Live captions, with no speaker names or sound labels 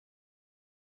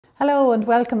Hello and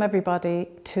welcome everybody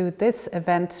to this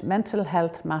event, Mental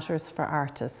Health Matters for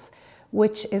Artists,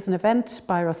 which is an event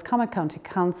by Roscommon County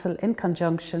Council in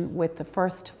conjunction with the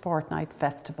first Fortnight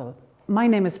Festival. My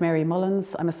name is Mary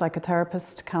Mullins. I'm a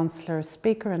psychotherapist, counsellor,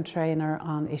 speaker and trainer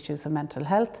on issues of mental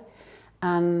health,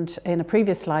 and in a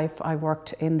previous life I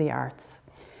worked in the arts.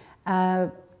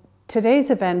 Today's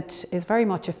event is very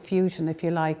much a fusion, if you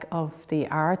like, of the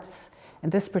arts, in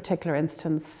this particular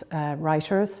instance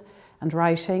writers and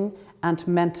writing and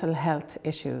mental health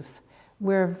issues.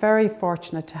 We're very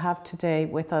fortunate to have today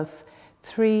with us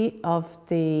three of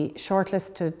the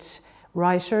shortlisted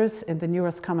writers in the New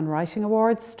Roscommon Writing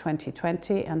Awards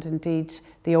 2020 and indeed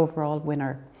the overall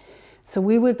winner. So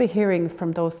we will be hearing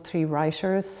from those three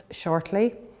writers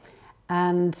shortly,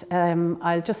 and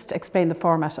I'll just explain the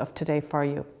format of today for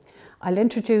you. I'll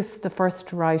introduce the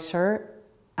first writer,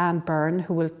 Byrne,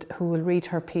 who will read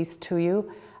her piece to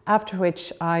you, after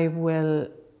which I will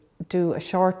do a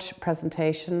short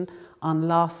presentation on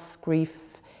loss,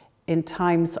 grief in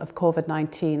times of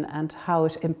COVID-19 and how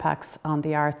it impacts on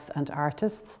the arts and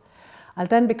artists. I'll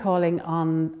then be calling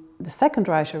on the second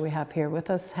writer we have here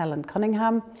with us, Helen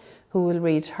Cunningham, who will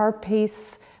read her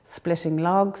piece, Splitting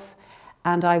Logs,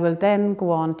 and I will then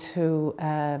go on to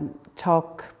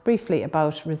talk briefly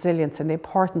about resilience and the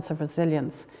importance of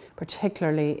resilience,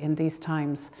 particularly in these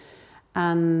times.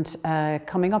 And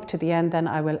coming up to the end, then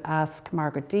I will ask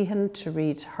Margaret Deehan to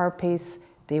read her piece,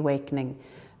 The Awakening.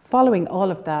 Following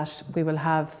all of that, we will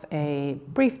have a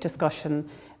brief discussion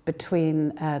between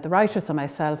the writers and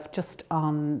myself just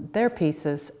on their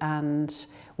pieces, and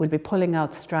we'll be pulling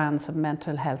out strands of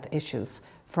mental health issues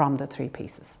from the three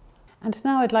pieces. And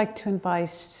now I'd like to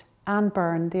invite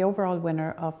Byrne, the overall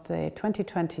winner of the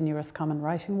 2020 New Roscommon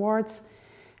Writing Awards,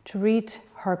 to read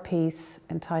her piece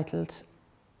entitled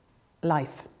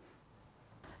Life.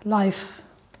 Life.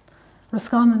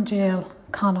 Roscommon Jail,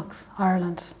 Connacht,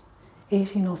 Ireland,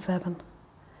 1807.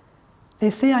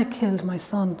 They say I killed my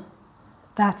son.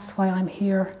 That's why I'm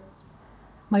here.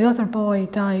 My other boy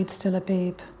died still a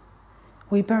babe.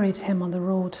 We buried him on the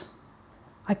road.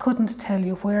 I couldn't tell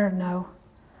you where now.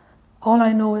 All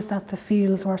I know is that the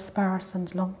fields were sparse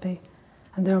and lumpy,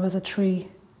 and there was a tree.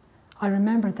 I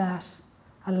remember that,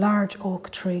 a large oak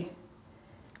tree.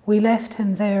 We left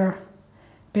him there,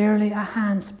 barely a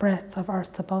hand's breadth of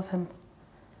earth above him,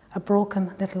 a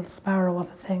broken little sparrow of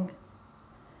a thing.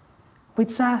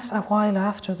 We'd sat a while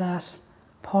after that,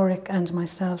 Porrick and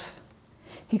myself.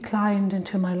 He climbed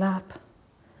into my lap.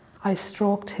 I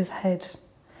stroked his head,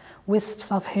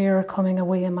 wisps of hair coming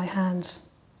away in my hand.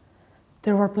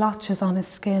 There were blotches on his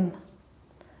skin,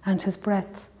 and his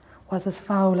breath was as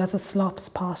foul as a slop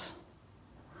spot.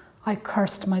 I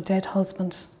cursed my dead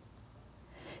husband.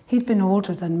 He'd been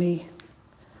older than me,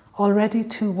 already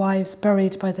 2 wives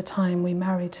buried by the time we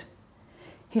married.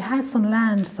 He had some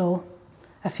land though,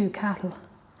 a few cattle.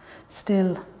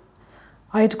 Still,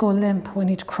 I'd go limp when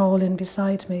he'd crawl in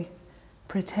beside me,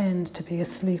 pretend to be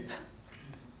asleep.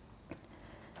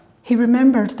 He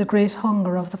remembered the great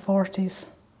hunger of the 40s.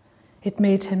 It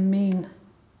made him mean.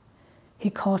 He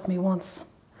caught me once,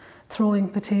 throwing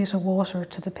potato water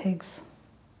to the pigs.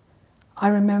 I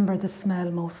remember the smell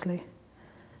mostly,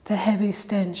 the heavy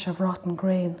stench of rotten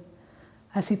grain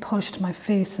as he pushed my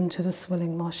face into the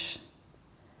swilling mush.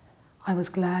 I was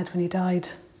glad when he died.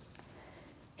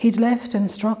 He'd left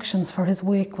instructions for his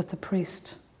wake with the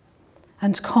priest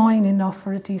and coin enough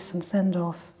for a decent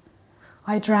send-off.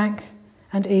 I drank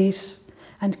and ate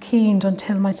and keened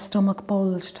until my stomach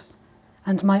bulged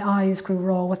and my eyes grew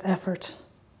raw with effort.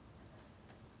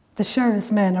 The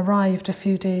sheriff's men arrived a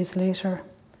few days later.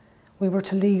 We were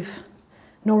to leave.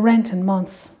 No rent in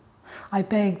months. I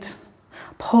begged,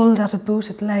 pulled at a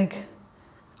booted leg.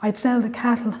 I'd sell the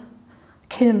cattle,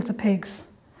 kill the pigs.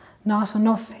 Not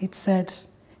enough, he'd said,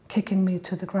 kicking me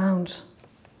to the ground.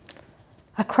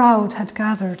 A crowd had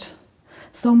gathered.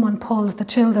 Someone pulled the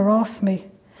childer off me.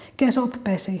 Get up,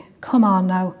 Betty, come on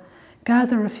now.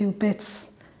 Gather a few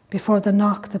bits before they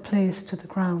knock the place to the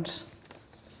ground.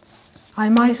 I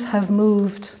might have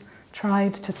moved,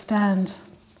 tried to stand,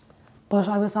 but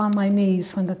I was on my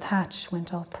knees when the thatch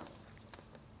went up.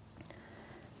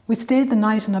 We stayed the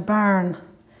night in a barn.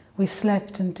 We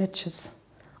slept in ditches,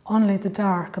 only the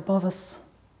dark above us.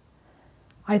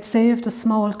 I'd saved a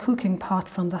small cooking pot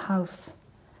from the house.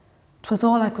 'Twas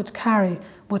all I could carry,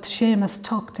 with Seamus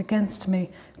tucked against me,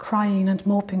 crying and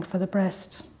moping for the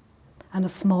breast, and a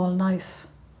small knife.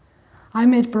 I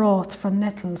made broth from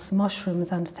nettles,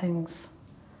 mushrooms and things.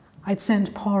 I'd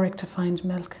send Porrick to find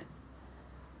milk.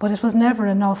 But it was never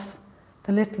enough,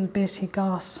 the little bit he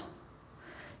got.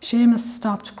 Seamus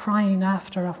stopped crying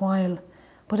after a while,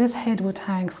 but his head would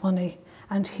hang funny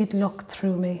and he'd look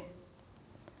through me.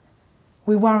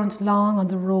 We weren't long on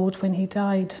the road when he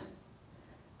died.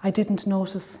 I didn't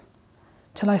notice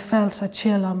till I felt a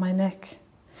chill on my neck,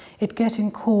 it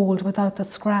getting cold without the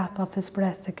scrap of his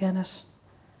breath again it.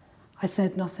 I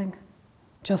said nothing,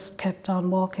 just kept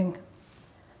on walking.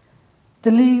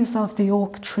 The leaves of the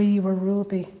oak tree were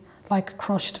ruby, like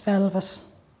crushed velvet.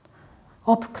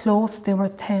 Up close they were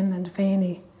thin and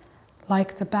veiny,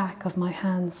 like the back of my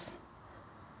hands.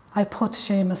 I put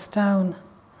Seamus down,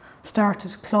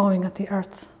 started clawing at the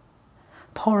earth.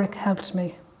 Porrick helped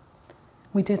me.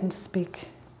 We didn't speak.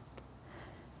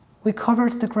 We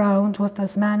covered the ground with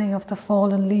as many of the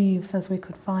fallen leaves as we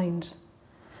could find,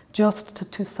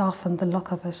 just to soften the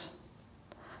look of it.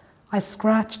 I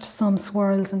scratched some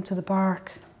swirls into the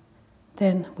bark.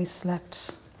 Then we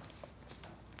slept.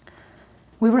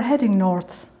 We were heading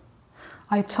north.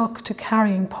 I took to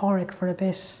carrying Porrick for a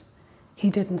bit. He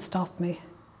didn't stop me.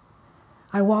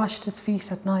 I washed his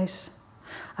feet at night,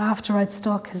 after I'd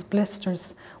stuck his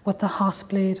blisters with the hot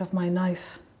blade of my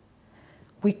knife.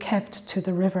 We kept to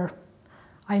the river.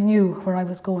 I knew where I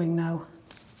was going now.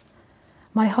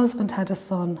 My husband had a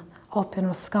son up in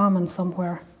Roscommon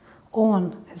somewhere.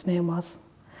 Owen, his name was.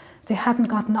 They hadn't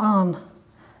gotten on.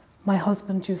 My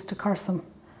husband used to curse him,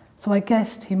 so I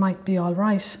guessed he might be all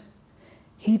right.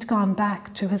 He'd gone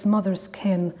back to his mother's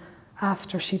kin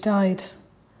after she died.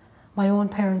 My own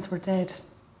parents were dead.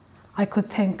 I could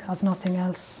think of nothing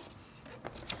else.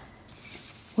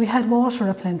 We had water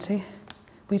aplenty.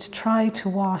 We'd tried to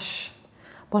wash,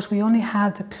 but we only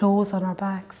had the clothes on our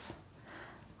backs.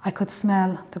 I could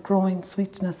smell the growing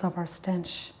sweetness of our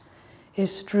stench.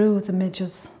 It drew the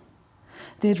midges.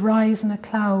 They'd rise in a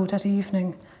cloud at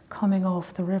evening coming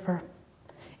off the river.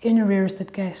 In your ears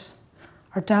they'd get,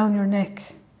 or down your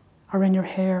neck, or in your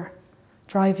hair,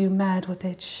 drive you mad with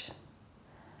itch.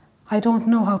 I don't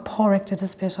know how Porrick did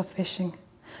his bit of fishing,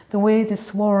 the way they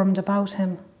swarmed about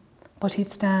him, but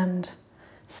he'd stand,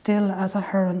 still as a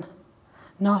heron,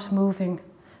 not moving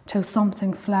till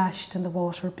something flashed in the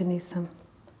water beneath him.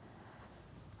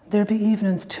 There'd be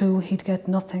evenings too he'd get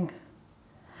nothing,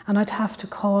 and I'd have to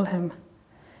call him,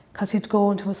 'cause he'd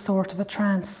go into a sort of a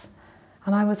trance,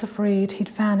 and I was afraid he'd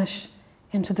vanish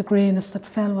into the greyness that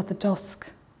fell with the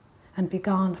dusk and be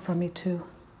gone from me too.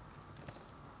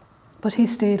 But he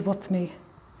stayed with me,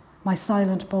 my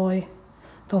silent boy,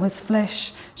 though his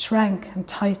flesh shrank and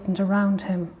tightened around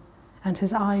him and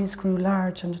his eyes grew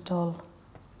large and dull.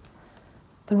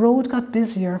 The road got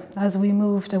busier as we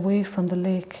moved away from the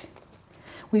lake.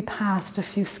 We passed a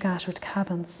few scattered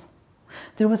cabins.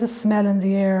 There was a smell in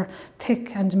the air,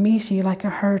 thick and meaty like a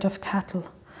herd of cattle,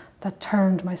 that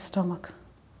turned my stomach.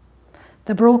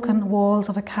 The broken walls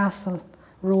of a castle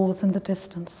rose in the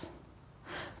distance.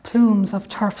 Plumes of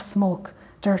turf smoke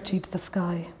dirtied the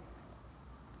sky.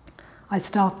 I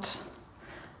stopped,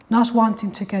 not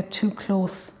wanting to get too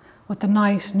close with the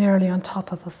night nearly on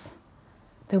top of us.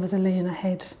 There was a lane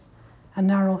ahead, a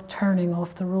narrow turning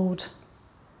off the road.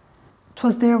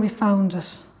 'Twas there we found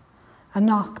it, a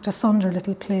knocked asunder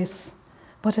little place,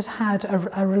 but it had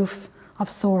a roof of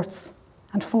sorts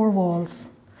and 4 walls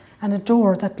and a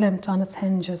door that limped on its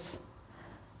hinges,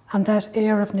 and that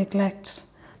air of neglect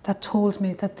that told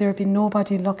me that there'd be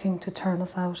nobody looking to turn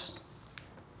us out.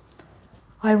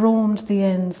 I roamed the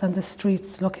ends and the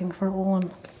streets looking for Owen.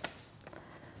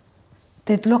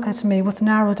 They'd look at me with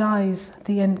narrowed eyes,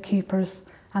 the innkeepers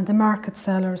and the market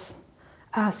sellers,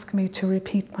 ask me to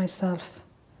repeat myself,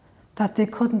 that they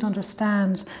couldn't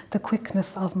understand the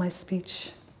quickness of my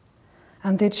speech.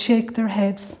 And they'd shake their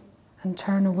heads and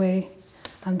turn away,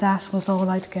 and that was all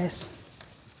I'd get.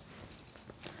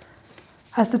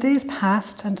 As the days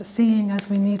passed, and seeing as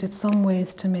we needed some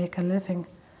ways to make a living,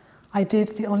 I did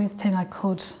the only thing I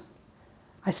could.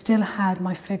 I still had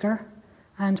my figure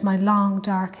and my long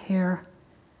dark hair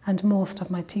and most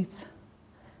of my teeth.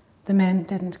 The men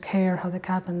didn't care how the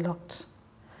cabin looked.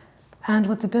 And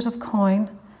with a bit of coin,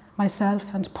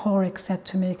 myself and Porrick set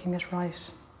to making it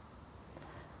right.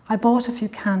 I bought a few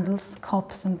candles,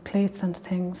 cups and plates and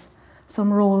things,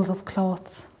 some rolls of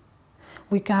cloth.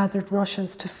 We gathered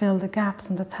rushes to fill the gaps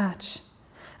in the thatch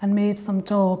and made some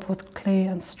daub with clay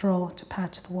and straw to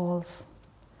patch the walls.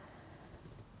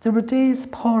 There were days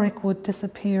Porrick would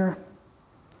disappear.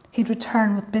 He'd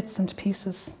return with bits and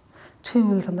pieces,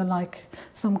 tools and the like,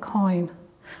 some coin,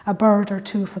 a bird or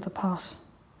 2 for the pot.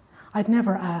 I'd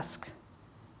never ask.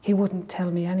 He wouldn't tell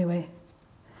me anyway.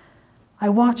 I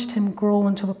watched him grow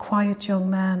into a quiet young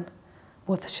man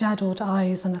with shadowed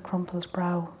eyes and a crumpled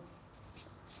brow.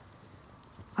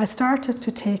 I started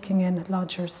to taking in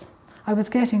lodgers. I was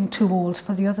getting too old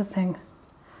for the other thing.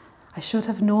 I should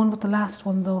have known with the last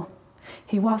one though.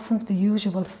 He wasn't the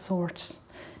usual sort.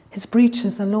 His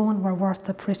breeches alone were worth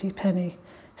a pretty penny,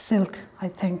 silk, I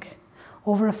think,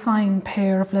 over a fine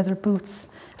pair of leather boots,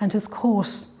 and his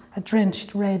coat a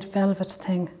drenched red velvet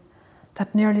thing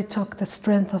that nearly took the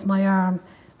strength of my arm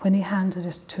when he handed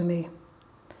it to me.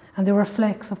 And there were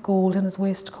flecks of gold in his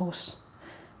waistcoat,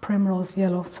 primrose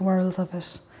yellow swirls of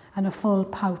it, and a full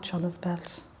pouch on his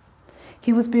belt.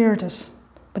 He was bearded,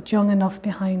 but young enough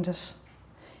behind it.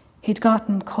 He'd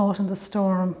gotten caught in the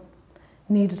storm,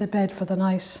 needed a bed for the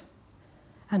night,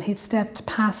 and he'd stepped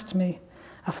past me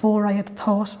afore I had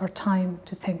thought or time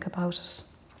to think about it.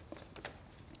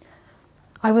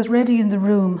 I was ready in the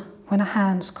room when a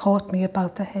hand caught me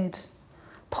about the head,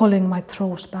 pulling my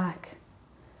throat back.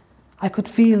 I could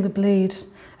feel the blade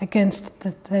against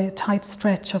the tight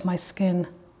stretch of my skin,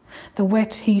 the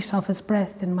wet heat of his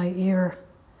breath in my ear.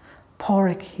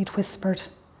 "Porrick," he'd whispered.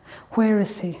 "Where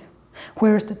is he?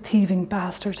 Where is the thieving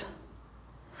bastard?"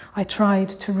 I tried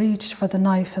to reach for the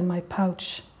knife in my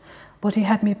pouch, but he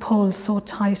had me pulled so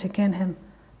tight against him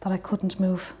that I couldn't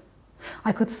move.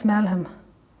 I could smell him,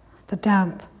 the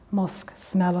damp musk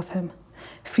smell of him,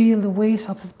 feel the weight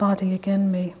of his body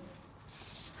against me,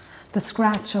 the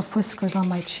scratch of whiskers on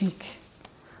my cheek.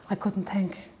 I couldn't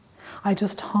think. I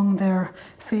just hung there,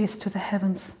 face to the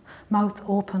heavens, mouth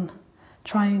open,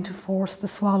 trying to force the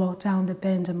swallow down the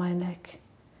bend in my neck.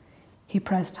 He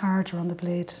pressed harder on the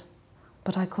blade,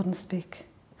 but I couldn't speak.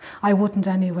 I wouldn't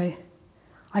anyway.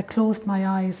 I closed my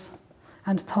eyes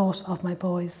and thought of my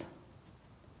boys.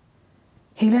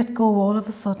 He let go all of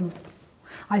a sudden.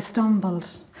 I stumbled,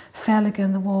 fell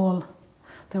against the wall.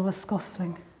 There was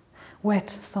scuffling, wet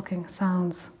sucking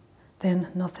sounds, then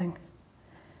nothing.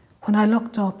 When I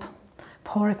looked up,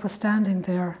 Porrick was standing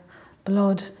there,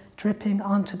 blood dripping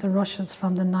onto the rushes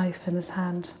from the knife in his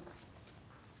hand.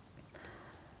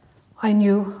 I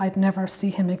knew I'd never see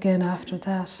him again after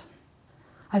that.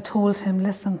 I told him,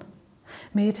 listen,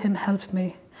 made him help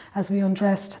me as we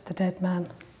undressed the dead man.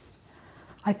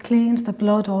 I cleaned the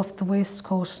blood off the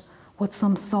waistcoat with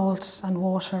some salt and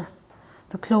water.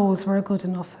 The clothes were a good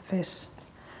enough fit.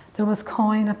 There was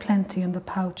coin aplenty in the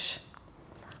pouch.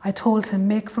 I told him,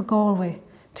 make for Galway,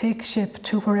 take ship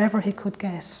to wherever he could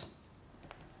get.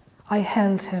 I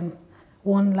held him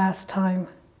one last time.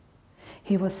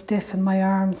 He was stiff in my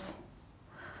arms.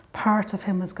 Part of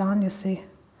him was gone, you see,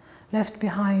 left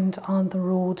behind on the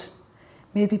road,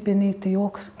 maybe beneath the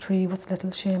oak tree with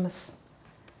little Seamus.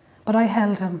 But I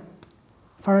held him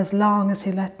for as long as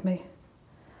he let me,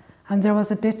 and there was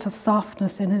a bit of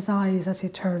softness in his eyes as he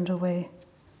turned away.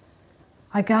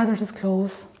 I gathered his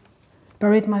clothes,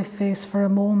 buried my face for a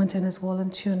moment in his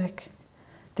woolen tunic,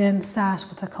 then sat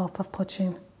with a cup of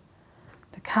punching.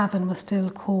 The cabin was still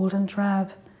cold and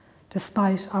drab,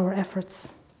 despite our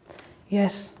efforts.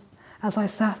 Yet, as I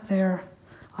sat there,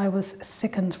 I was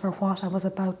sickened for what I was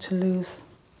about to lose.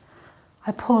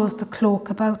 I pulled the cloak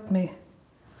about me.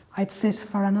 I'd sit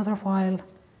for another while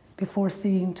before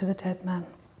seeing to the dead man.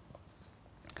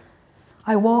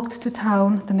 I walked to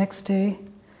town the next day,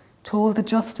 told the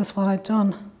justice what I'd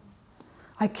done.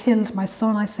 I killed my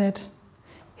son, I said.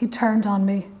 He turned on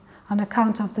me on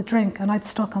account of the drink and I'd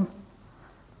stuck him.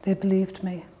 They believed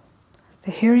me.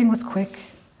 The hearing was quick.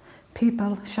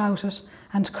 People shouted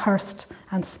and cursed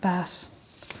and spat.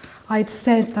 I'd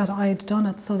said that I'd done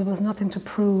it, so there was nothing to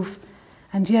prove.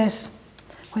 And yet,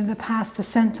 when they passed the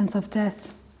sentence of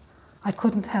death, I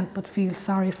couldn't help but feel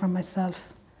sorry for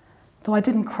myself, though I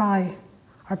didn't cry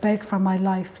or beg for my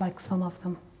life like some of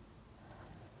them.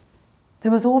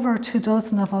 There was over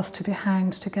 24 of us to be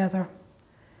hanged together.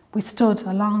 We stood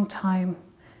a long time,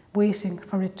 waiting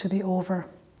for it to be over,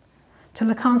 till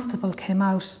a constable came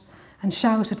out and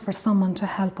shouted for someone to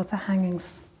help with the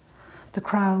hangings. The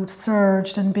crowd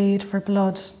surged and bayed for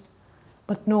blood,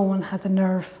 but no one had the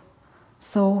nerve.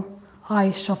 So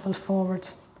I shuffled forward.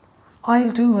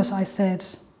 I'll do it, I said,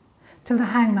 till the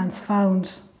hangman's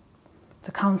found.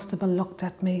 The constable looked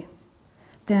at me,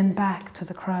 then back to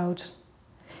the crowd.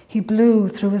 He blew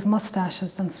through his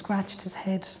moustaches and scratched his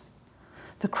head.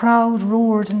 The crowd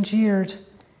roared and jeered.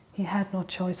 He had no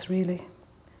choice, really.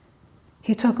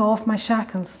 He took off my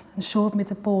shackles and showed me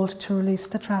the bolt to release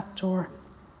the trapdoor.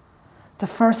 The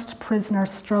first prisoner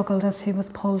struggled as he was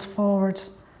pulled forward.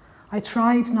 I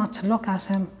tried not to look at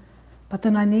him, but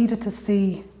then I needed to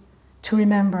see, to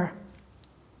remember.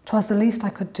 'Twas the least I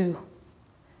could do.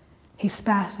 He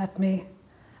spat at me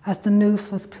as the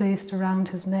noose was placed around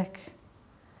his neck.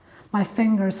 My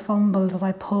fingers fumbled as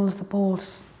I pulled the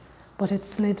bolt, but it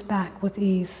slid back with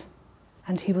ease,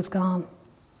 and he was gone.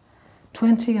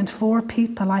 24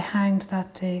 people I hanged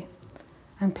that day,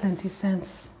 and plenty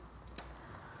since.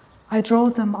 I draw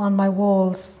them on my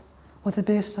walls with a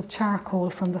bit of charcoal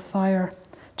from the fire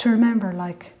to remember,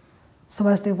 like, so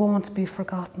as they won't be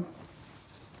forgotten.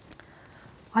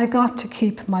 I got to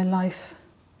keep my life,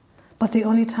 but the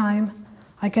only time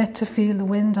I get to feel the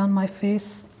wind on my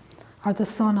face or the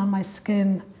sun on my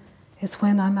skin is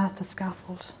when I'm at the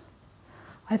scaffold.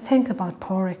 I think about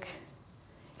Pádraig.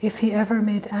 If he ever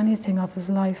made anything of his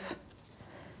life,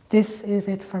 this is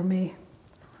it for me.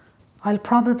 I'll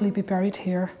probably be buried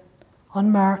here,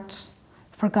 unmarked,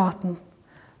 forgotten,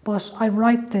 but I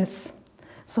write this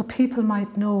so people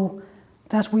might know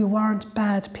that we weren't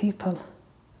bad people.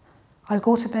 I'll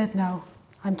go to bed now.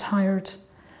 I'm tired.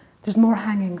 There's more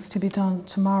hangings to be done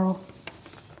tomorrow.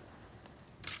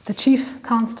 The chief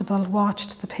constable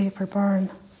watched the paper burn.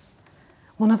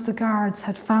 One of the guards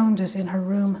had found it in her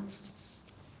room.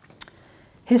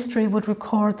 History would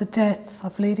record the death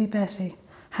of Lady Betty,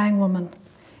 hangwoman,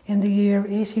 in the year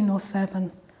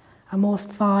 1807, a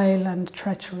most vile and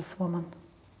treacherous woman.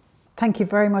 Thank you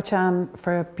very much, Anne,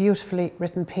 for a beautifully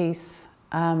written piece.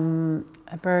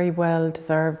 A very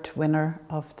well-deserved winner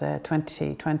of the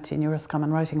 2020 Roscommon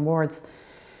Writing Awards.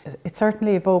 It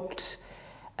certainly evoked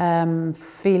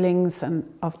feelings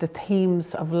of the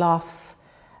themes of loss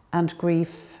and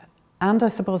grief and, I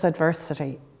suppose,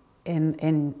 adversity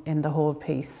in the whole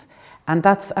piece. And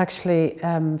that's actually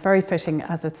very fitting,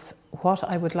 as it's what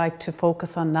I would like to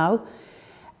focus on now,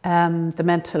 the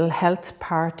mental health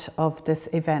part of this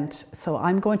event. So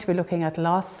I'm going to be looking at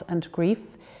loss and grief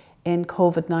in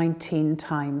COVID-19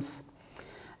 times.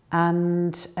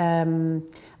 And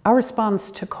our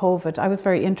response to COVID, I was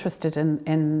very interested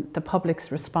in the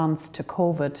public's response to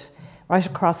COVID right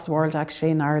across the world,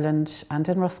 actually, in Ireland and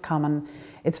in Roscommon.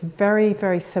 It's very,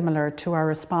 very similar to our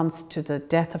response to the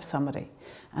death of somebody.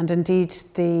 And indeed,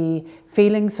 the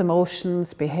feelings,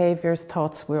 emotions, behaviours,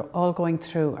 thoughts we're all going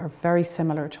through are very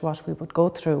similar to what we would go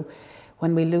through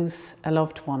when we lose a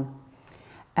loved one.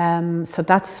 So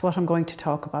that's what I'm going to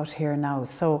talk about here now.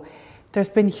 So there's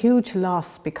been huge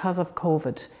loss because of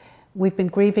COVID. We've been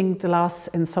grieving the loss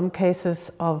in some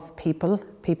cases of people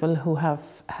who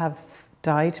have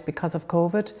died because of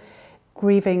COVID,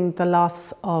 grieving the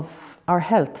loss of our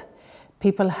health.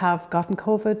 People have gotten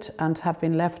COVID and have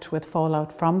been left with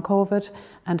fallout from COVID.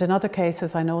 And in other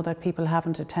cases, I know that people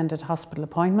haven't attended hospital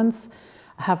appointments,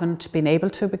 haven't been able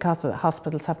to because the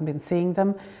hospitals haven't been seeing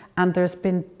them. And there's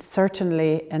been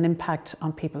certainly an impact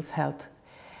on people's health.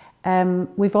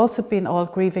 We've also been all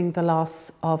grieving the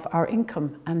loss of our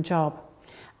income and job.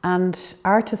 And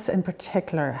artists in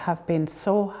particular have been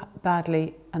so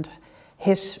badly and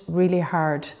hit really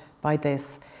hard by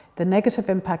this. The negative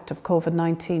impact of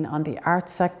COVID-19 on the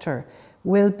arts sector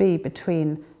will be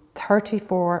between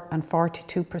 34 and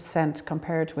 42%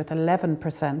 compared with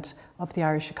 11% of the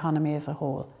Irish economy as a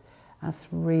whole. That's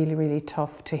really, really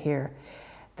tough to hear.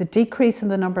 The decrease in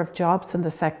the number of jobs in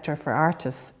the sector for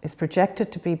artists is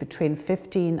projected to be between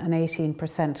 15 and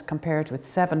 18% compared with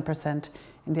 7%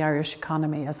 in the Irish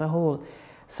economy as a whole.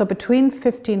 So between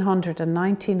 1,500 and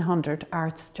 1,900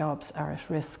 arts jobs are at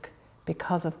risk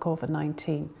because of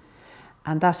COVID-19.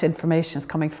 And that information is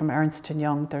coming from Ernst &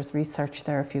 Young. There's research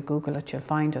there. If you Google it, you'll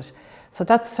find it. So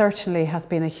that certainly has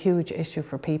been a huge issue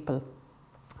for people.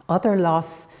 Other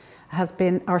loss has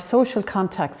been our social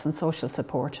contacts and social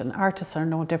support. And artists are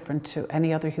no different to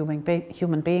any other human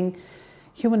being.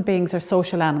 Human beings are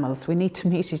social animals. We need to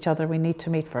meet each other. We need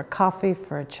to meet for a coffee,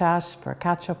 for a chat, for a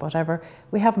catch-up, whatever.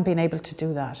 We haven't been able to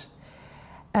do that.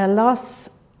 A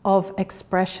loss of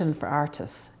expression for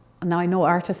artists. Now, I know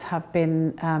artists have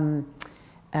been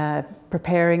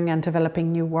preparing and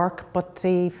developing new work, but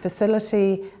the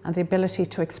facility and the ability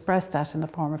to express that in the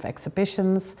form of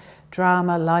exhibitions,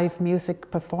 drama, live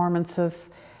music performances,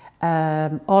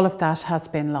 all of that has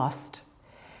been lost.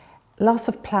 Loss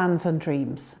of plans and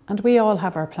dreams, and we all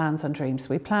have our plans and dreams.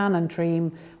 We plan and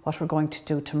dream what we're going to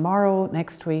do tomorrow,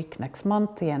 next week, next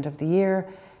month, the end of the year.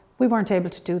 We weren't able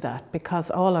to do that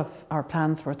because all of our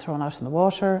plans were thrown out in the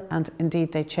water, and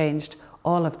indeed they changed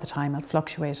all of the time and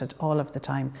fluctuated all of the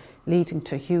time, leading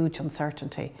to huge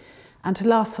uncertainty and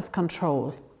loss of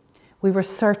control. We were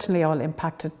certainly all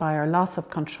impacted by our loss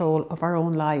of control of our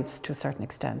own lives to a certain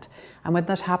extent. And when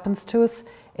that happens to us,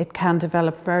 it can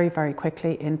develop very, very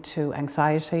quickly into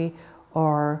anxiety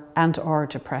or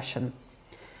depression.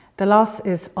 The loss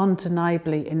is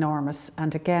undeniably enormous,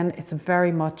 and again, it's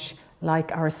very much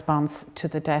like our response to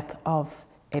the death of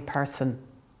a person.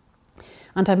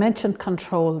 And I mentioned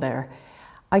control there.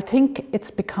 I think it's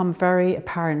become very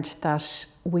apparent that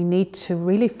we need to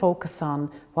really focus on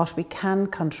what we can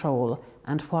control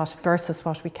and versus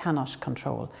what we cannot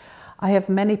control. I have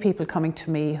many people coming to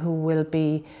me who will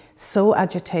be so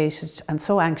agitated and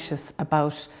so anxious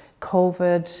about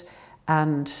COVID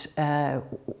and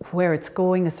where it's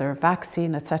going, is there a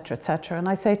vaccine, etc., etc. And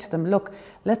I say to them, look,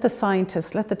 let the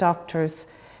scientists, let the doctors,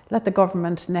 let the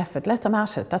government, NEFID, let them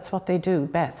at it. That's what they do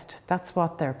best. That's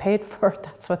what they're paid for.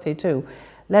 That's what they do.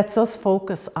 Let's us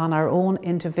focus on our own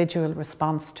individual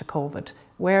response to COVID,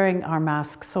 wearing our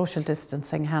masks, social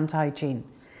distancing, hand hygiene.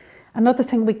 Another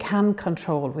thing we can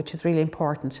control, which is really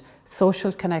important,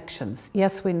 social connections.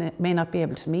 Yes, we may not be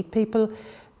able to meet people,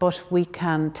 but we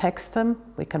can text them,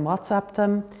 we can WhatsApp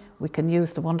them, we can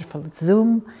use the wonderful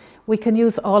Zoom. We can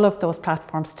use all of those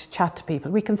platforms to chat to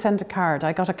people. We can send a card.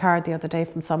 I got a card the other day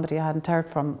from somebody I hadn't heard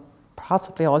from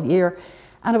possibly all year,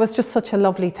 and it was just such a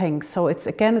lovely thing. So it's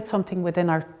something within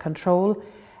our control,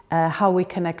 how we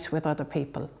connect with other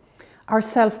people. Our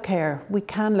self-care, we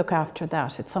can look after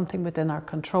that. It's something within our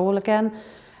control again.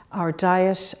 Our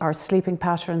diet, our sleeping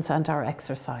patterns, and our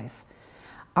exercise.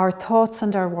 Our thoughts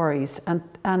and our worries.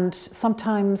 And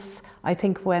sometimes I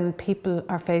think when people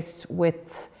are faced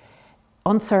with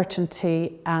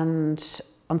uncertainty and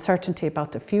uncertainty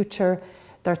about the future,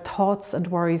 their thoughts and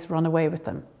worries run away with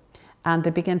them. And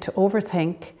they begin to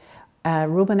overthink,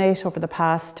 ruminate over the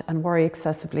past, and worry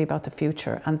excessively about the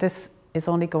future. And this is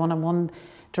only going in one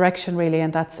direction really,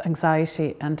 and that's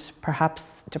anxiety and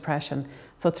perhaps depression.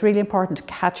 So it's really important to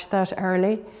catch that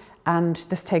early, and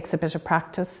this takes a bit of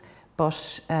practice,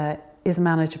 but is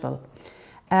manageable.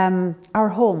 Our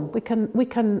home,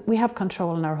 we have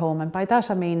control in our home, and by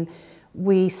that I mean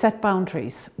we set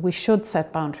boundaries. We should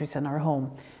set boundaries in our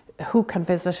home. Who can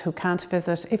visit, who can't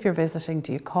visit? If you're visiting,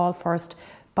 do you call first?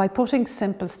 By putting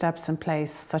simple steps in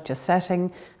place, such as setting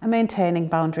and maintaining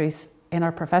boundaries in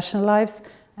our professional lives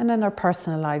and in our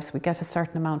personal lives, we get a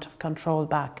certain amount of control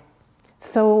back.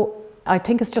 So I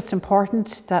think it's just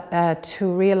important that,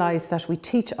 to realise that we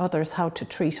teach others how to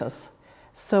treat us.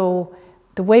 So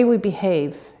the way we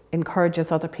behave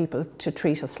encourages other people to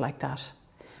treat us like that.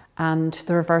 And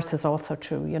the reverse is also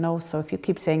true, you know. So if you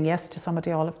keep saying yes to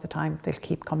somebody all of the time, they'll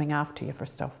keep coming after you for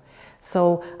stuff.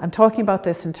 So I'm talking about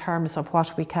this in terms of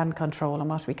what we can control and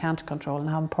what we can't control, and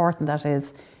how important that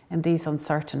is in these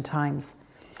uncertain times.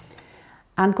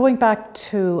 And going back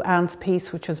to Anne's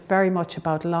piece, which was very much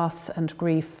about loss and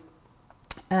grief,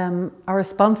 our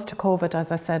response to COVID,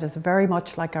 as I said, is very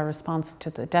much like our response to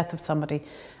the death of somebody.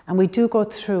 And we do go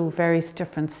through various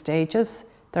different stages.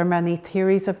 There are many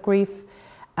theories of grief.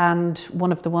 And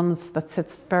one of the ones that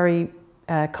sits very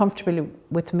comfortably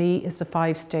with me is the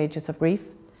 5 stages of grief.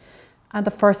 And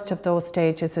the first of those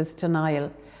stages is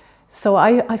denial. So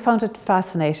I found it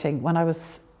fascinating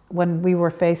when we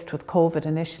were faced with COVID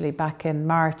initially back in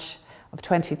March of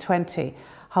 2020,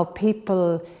 how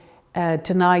people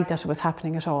denied that it was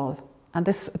happening at all. And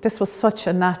this was such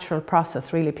a natural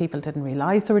process, really. People didn't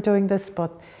realise they were doing this,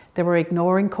 but they were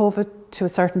ignoring COVID to a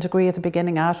certain degree at the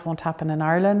beginning. It won't happen in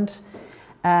Ireland.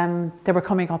 They were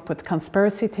coming up with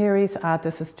conspiracy theories,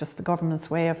 this is just the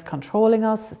government's way of controlling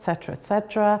us, etc.,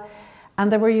 etc.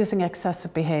 And they were using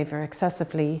excessive behaviour,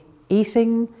 excessively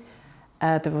eating,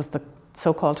 there was the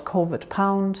so-called COVID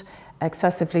pound,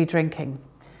 excessively drinking.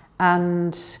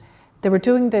 And they were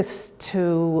doing this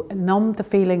to numb the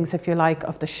feelings, if you like,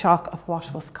 of the shock of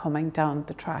what was coming down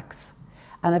the tracks.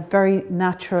 And a very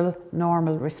natural,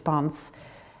 normal response.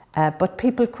 But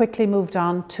people quickly moved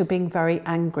on to being very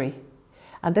angry.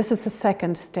 And this is the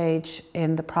second stage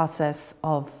in the process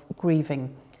of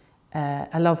grieving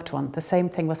a loved one. The same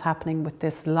thing was happening with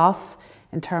this loss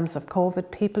in terms of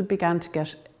COVID. People began to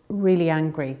get really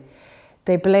angry.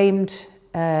 They blamed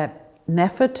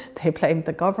NEFID, they blamed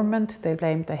the government, they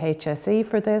blamed the HSE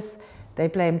for this, they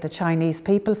blamed the Chinese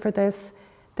people for this,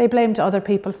 they blamed other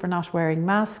people for not wearing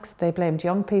masks, they blamed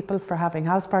young people for having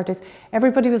house parties.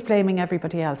 Everybody was blaming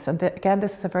everybody else. And again,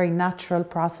 this is a very natural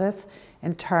process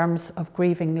in terms of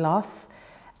grieving loss.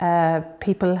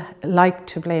 People like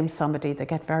to blame somebody, they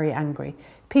get very angry.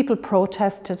 People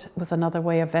protested, was another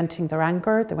way of venting their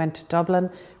anger. They went to Dublin,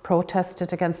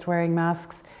 protested against wearing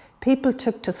masks. People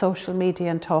took to social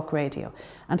media and talk radio.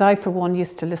 And I, for one,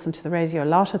 used to listen to the radio a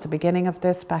lot at the beginning of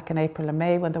this, back in April and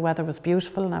May, when the weather was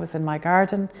beautiful and I was in my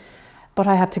garden. But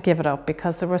I had to give it up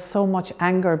because there was so much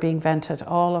anger being vented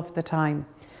all of the time.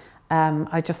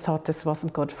 I just thought this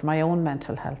wasn't good for my own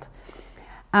mental health.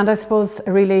 And I suppose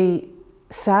a really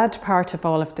sad part of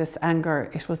all of this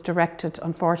anger, it was directed,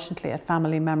 unfortunately, at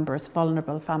family members,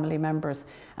 vulnerable family members.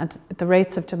 And the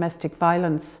rates of domestic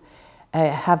violence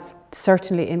have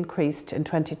certainly increased in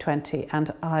 2020.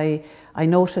 And I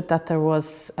noted that there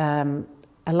was a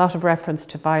lot of reference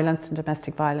to violence and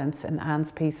domestic violence in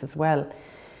Anne's piece as well.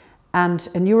 And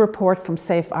a new report from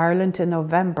Safe Ireland in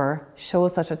November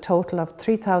shows that a total of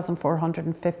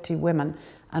 3,450 women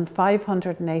and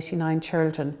 589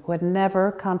 children who had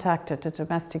never contacted a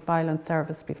domestic violence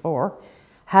service before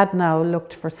had now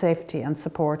looked for safety and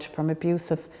support from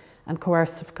abusive and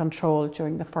coercive control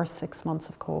during the first 6 months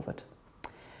of COVID.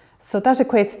 So that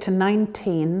equates to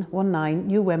 19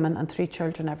 new women and 3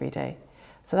 children every day.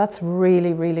 So that's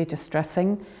really, really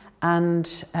distressing, and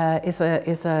is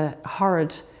a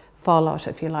horrid fallout,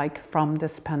 if you like, from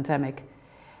this pandemic.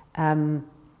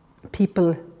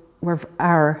 People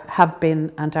have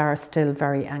been and are still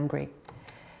very angry.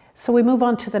 So we move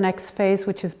on to the next phase,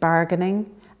 which is bargaining,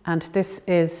 and this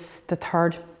is the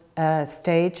third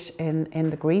stage in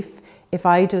the grief. If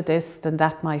I do this, then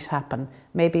that might happen.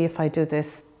 Maybe if I do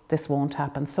this, this won't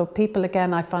happen. So people,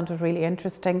 again, I found it really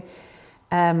interesting.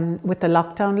 With the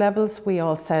lockdown levels, we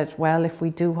all said, well, if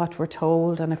we do what we're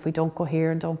told and if we don't go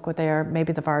here and don't go there,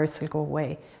 maybe the virus will go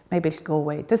away. Maybe it'll go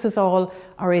away. This is all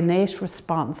our innate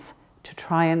response to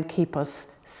try and keep us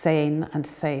sane and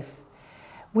safe.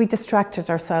 We distracted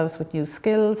ourselves with new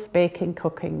skills, baking,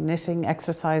 cooking, knitting,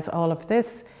 exercise, all of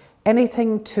this.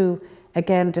 Anything to,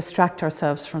 again, distract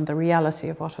ourselves from the reality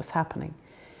of what was happening.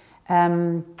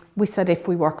 We said if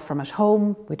we work from at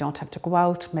home, we don't have to go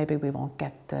out, maybe we won't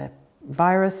get the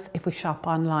virus if we shop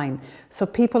online. So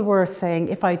people were saying,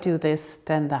 if I do this,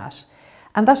 then that.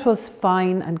 And that was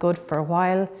fine and good for a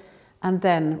while. And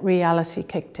then reality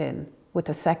kicked in with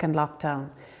the second lockdown.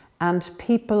 And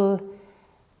people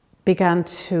began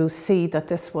to see that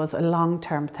this was a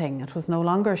long-term thing. It was no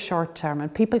longer short-term.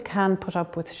 And people can put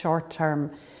up with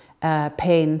short-term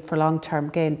pain for long-term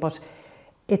gain. But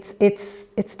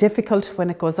it's difficult when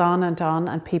it goes on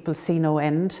and people see no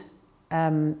end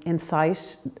in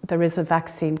sight. There is a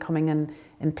vaccine coming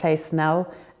in place now,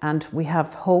 and we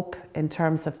have hope in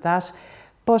terms of that.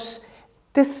 But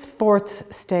this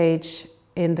fourth stage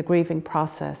in the grieving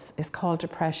process is called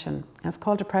depression. And it's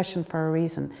called depression for a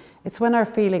reason. It's when our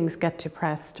feelings get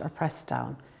depressed or pressed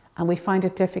down, and we find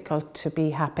it difficult to be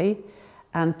happy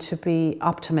and to be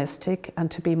optimistic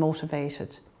and to be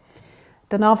motivated.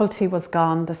 The novelty was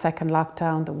gone, the second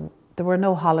lockdown. There were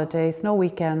no holidays, no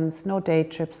weekends, no day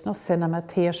trips, no cinema,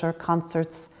 theatre,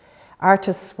 concerts.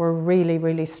 Artists were really,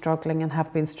 really struggling and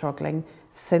have been struggling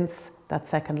since that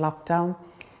second lockdown.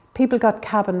 People got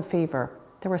cabin fever.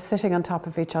 They were sitting on top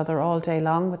of each other all day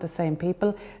long with the same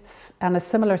people. And a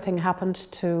similar thing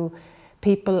happened to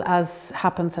people as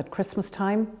happens at Christmas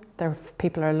time.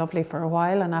 People are lovely for a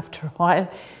while, and after a while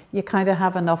you kind of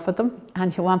have enough of them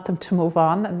and you want them to move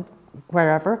on and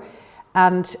wherever.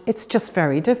 And it's just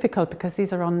very difficult because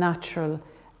these are unnatural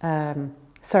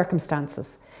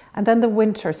circumstances. And then the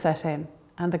winter set in,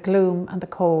 and the gloom and the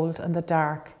cold and the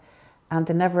dark and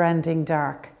the never-ending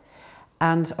dark.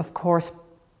 And of course,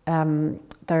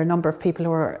 there are a number of people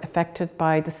who are affected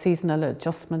by the seasonal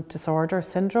adjustment disorder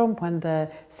syndrome. When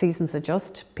the seasons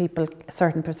adjust, a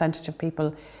certain percentage of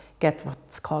people get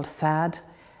what's called SAD,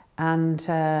 and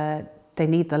they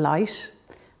need the light.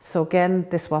 So again,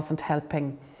 this wasn't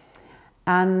helping.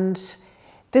 And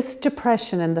this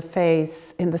depression in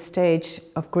the stage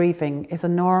of grieving is a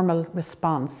normal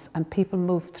response, and people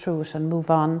move through it and move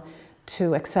on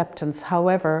to acceptance.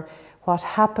 However, what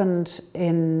happened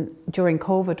during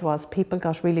COVID was people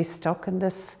got really stuck in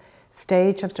this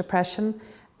stage of depression,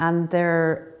 and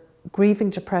their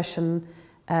grieving depression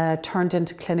turned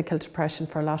into clinical depression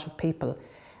for a lot of people.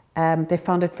 They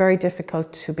found it very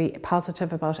difficult to be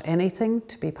positive about anything,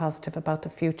 to be positive about the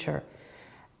future.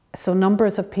 So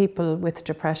numbers of people with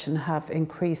depression have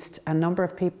increased, and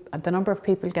the number of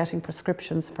people getting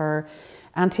prescriptions for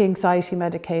anti-anxiety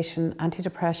medication,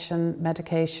 antidepressant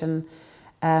medication,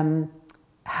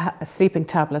 sleeping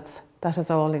tablets, that has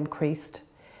all increased.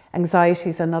 Anxiety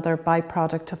is another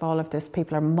byproduct of all of this.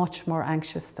 People are much more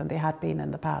anxious than they had been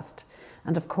in the past.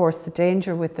 And of course, the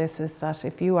danger with this is that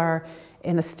if you are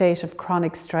in a state of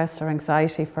chronic stress or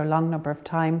anxiety for a long number of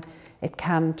time, it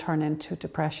can turn into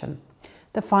depression.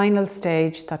 The final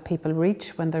stage that people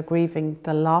reach when they're grieving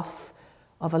the loss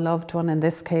of a loved one, in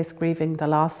this case grieving the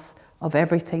loss of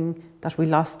everything that we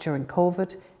lost during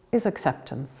COVID, is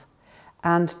acceptance.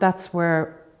 And that's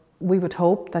where we would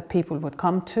hope that people would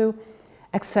come to,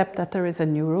 accept that there is a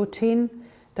new routine,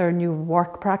 there are new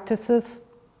work practices.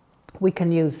 We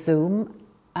can use Zoom,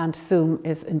 and Zoom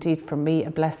is indeed for me a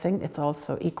blessing. It's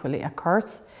also equally a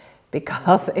curse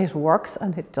because it works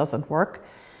and it doesn't work.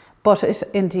 But it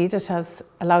has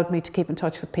allowed me to keep in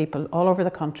touch with people all over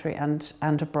the country and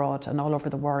abroad and all over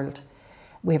the world.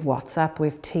 We have WhatsApp, we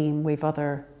have Team, we have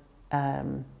other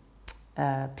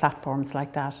platforms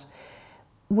like that.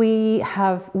 We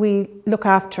look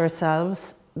after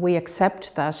ourselves we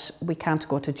accept that we can't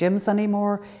go to gyms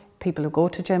anymore, people who go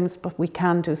to gyms, but we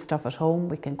can do stuff at home,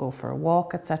 we can go for a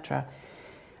walk, etc.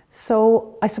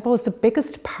 So I suppose the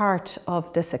biggest part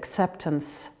of this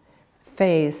acceptance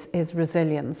phase is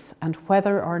resilience, and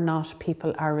whether or not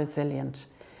people are resilient.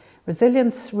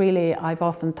 Resilience, really, I've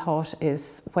often thought,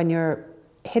 is when you're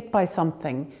hit by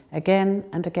something again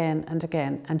and again and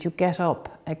again, and you get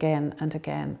up again and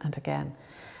again and again.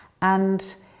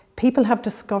 And people have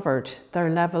discovered their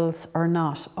levels or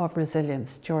not of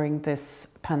resilience during this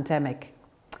pandemic.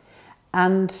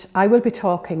 And I will be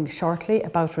talking shortly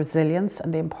about resilience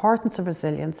and the importance of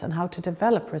resilience and how to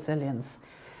develop resilience.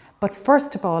 But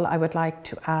first of all, I would like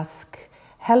to ask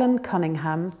Helen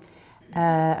Cunningham,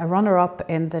 a runner-up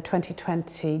in the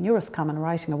 2020 Roscommon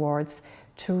Writing Awards,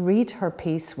 to read her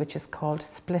piece, which is called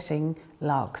Splitting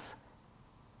Logs.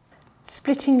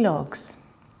 Splitting logs.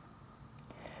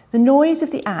 The noise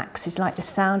of the axe is like the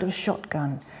sound of a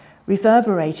shotgun,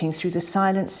 reverberating through the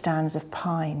silent stands of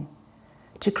pine.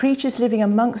 To creatures living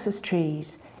amongst the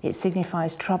trees, it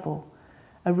signifies trouble,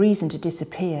 a reason to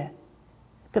disappear.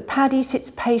 But Paddy sits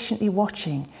patiently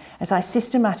watching as I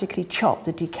systematically chop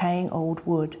the decaying old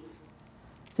wood.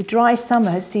 The dry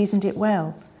summer has seasoned it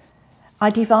well. I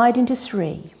divide into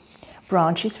 3,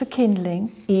 branches for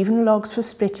kindling, even logs for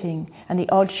splitting, and the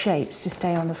odd shapes to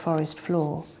stay on the forest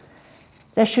floor.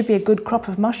 There should be a good crop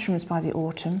of mushrooms by the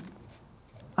autumn.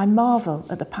 I marvel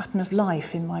at the pattern of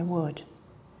life in my wood.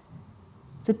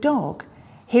 The dog,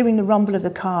 hearing the rumble of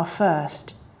the car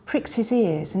first, pricks his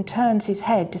ears and turns his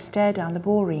head to stare down the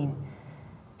boreen.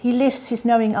 He lifts his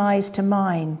knowing eyes to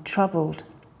mine, troubled.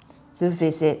 "The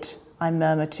visit," I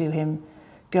murmur to him.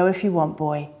 "Go if you want,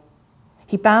 boy."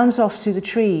 He bounds off through the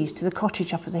trees to the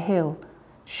cottage up at the hill,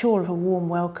 sure of a warm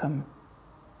welcome.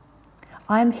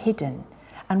 I am hidden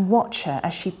and watch her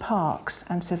as she parks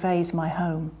and surveys my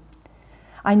home.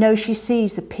 I know she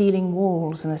sees the peeling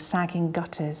walls and the sagging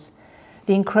gutters,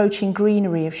 the encroaching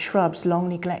greenery of shrubs long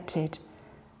neglected.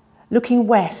 Looking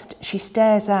west, she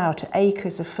stares out at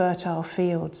acres of fertile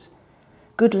fields,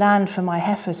 good land for my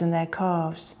heifers and their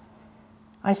calves.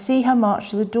 I see her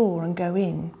march to the door and go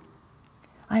in.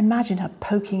 I imagine her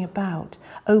poking about,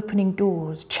 opening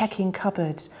doors, checking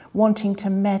cupboards, wanting to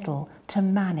meddle, to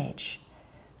manage.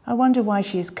 I wonder why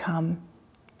she has come.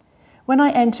 When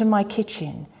I enter my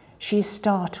kitchen, she is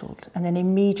startled and then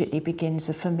immediately begins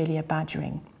the familiar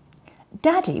badgering.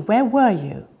 "Daddy, where were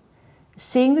you?"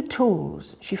 Seeing the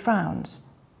tools, she frowns.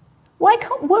 "Why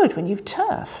cut wood when you've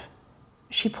turf?"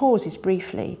 She pauses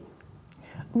briefly.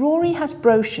 "Rory has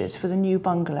brochures for the new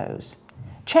bungalows.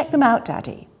 Check them out,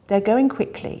 Daddy. They're going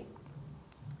quickly."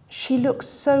 She looks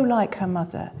so like her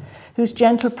mother, whose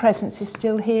gentle presence is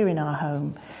still here in our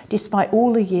home, despite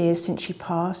all the years since she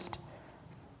passed.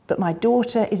 But my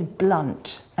daughter is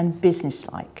blunt and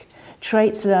businesslike,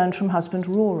 traits learned from husband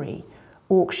Rory,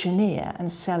 auctioneer and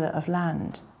seller of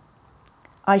land.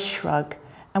 I shrug,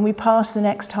 and we pass the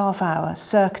next half hour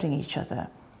circling each other.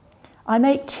 I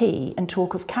make tea and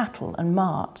talk of cattle and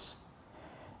marts.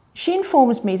 She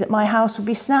informs me that my house will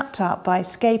be snapped up by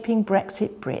escaping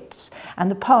Brexit Brits and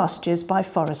the pastures by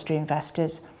forestry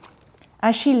investors.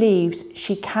 As she leaves,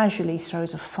 she casually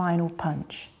throws a final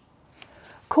punch.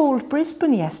 "Called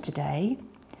Brisbane yesterday.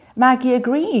 Maggie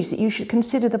agrees that you should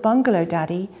consider the bungalow,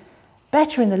 Daddy.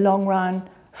 Better in the long run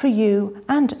for you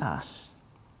and us."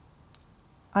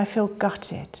 I feel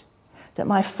gutted that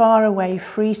my faraway,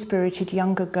 free-spirited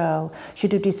younger girl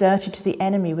should have deserted to the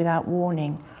enemy without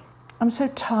warning. I'm so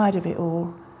tired of it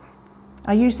all.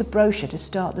 I use the brochure to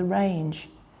start the range.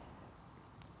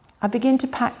 I begin to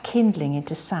pack kindling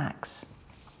into sacks.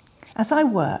 As I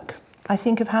work, I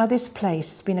think of how this place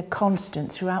has been a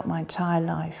constant throughout my entire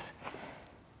life.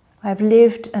 I have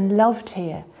lived and loved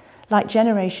here, like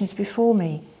generations before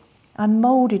me. I'm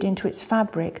moulded into its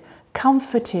fabric,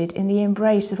 comforted in the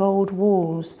embrace of old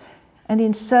walls and the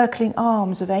encircling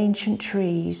arms of ancient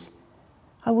trees.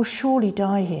 I will surely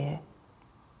die here.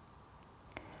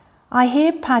 I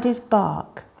hear Paddy's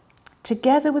bark,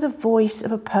 together with the voice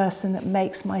of a person that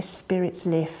makes my spirits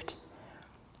lift.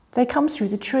 They come through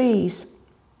the trees.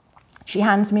 She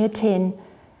hands me a tin.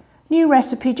 "New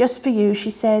recipe just for you," she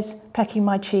says, pecking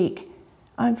my cheek.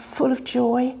 I'm full of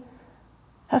joy.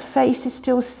 Her face is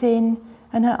still thin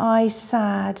and her eyes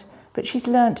sad, but she's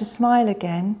learnt to smile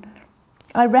again.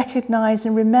 I recognise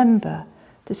and remember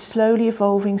the slowly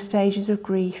evolving stages of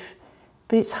grief,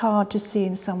 but it's hard to see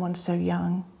in someone so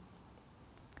young.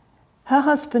 Her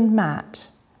husband, Matt,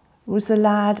 was the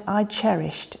lad I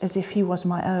cherished as if he was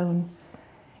my own.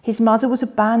 His mother was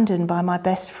abandoned by my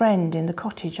best friend in the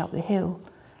cottage up the hill.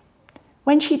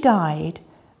 When she died,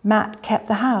 Matt kept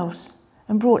the house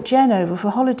and brought Jen over for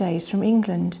holidays from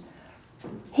England.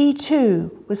 He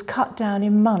too was cut down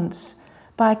in months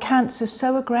by a cancer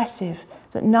so aggressive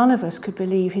that none of us could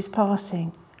believe his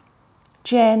passing.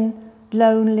 Jen,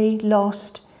 lonely,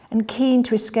 lost, and keen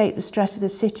to escape the stress of the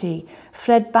city,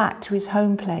 fled back to his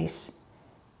home place.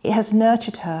 It has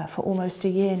nurtured her for almost a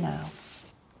year now.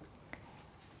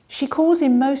 She calls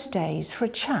in most days for a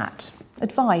chat,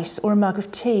 advice, or a mug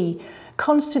of tea,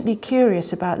 constantly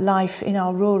curious about life in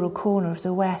our rural corner of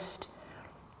the West.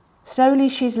 Slowly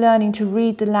she's learning to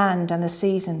read the land and the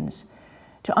seasons,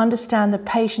 to understand the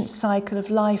patient cycle of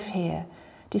life here,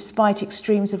 despite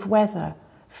extremes of weather,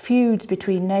 feuds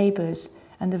between neighbours,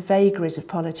 and the vagaries of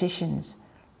politicians.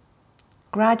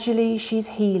 Gradually she's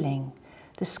healing,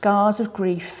 the scars of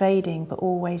grief fading but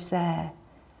always there.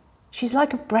 She's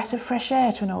like a breath of fresh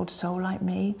air to an old soul like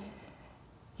me.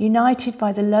 United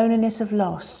by the loneliness of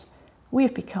loss, we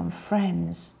have become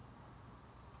friends.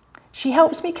 She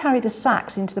helps me carry the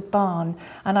sacks into the barn,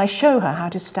 and I show her how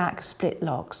to stack split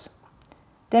logs.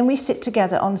 Then we sit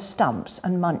together on stumps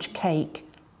and munch cake.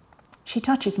 She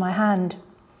touches my hand.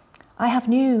 I have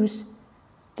news.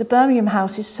 The Birmingham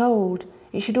house is sold.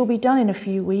 It should all be done in a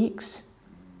few weeks.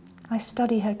 I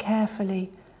study her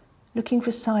carefully, looking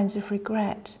for signs of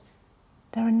regret.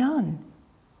 There are none.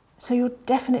 So you'll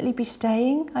definitely be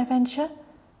staying, I venture?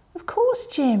 Of course,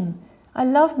 Jim. I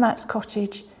love Matt's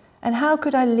cottage, and how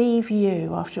could I leave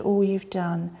you after all you've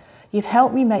done? You've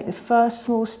helped me make the first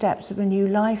small steps of a new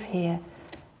life here.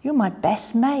 You're my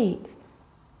best mate.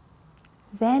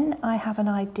 Then I have an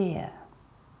idea.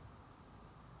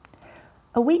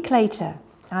 A week later,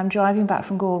 I'm driving back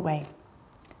from Galway,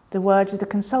 the words of the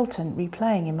consultant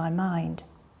replaying in my mind.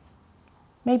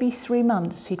 Maybe 3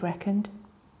 months, he'd reckoned.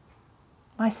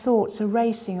 My thoughts are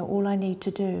racing at all I need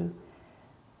to do.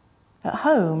 At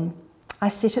home, I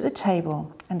sit at the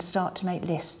table and start to make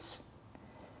lists.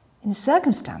 In the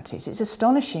circumstances, it's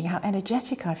astonishing how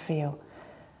energetic I feel.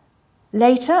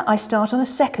 Later, I start on a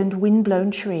second wind-blown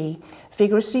tree,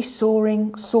 vigorously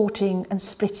sawing, sorting and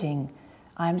splitting.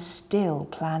 I am still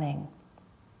planning.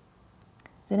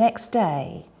 The next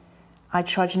day, I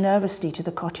trudge nervously to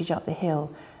the cottage up the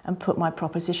hill and put my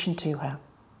proposition to her.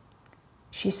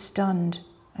 She's stunned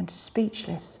and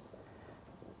speechless.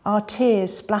 Our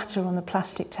tears splatter on the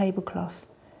plastic tablecloth.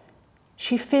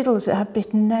 She fiddles at her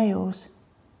bitten nails.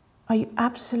 "Are you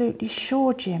absolutely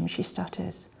sure, Jim?" she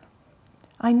stutters.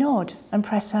 I nod and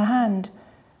press her hand.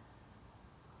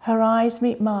 Her eyes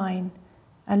meet mine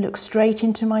and look straight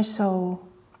into my soul.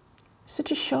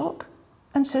 Such a shock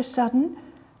and so sudden.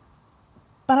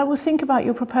 But I will think about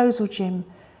your proposal, Jim.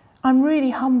 I'm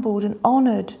really humbled and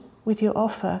honoured with your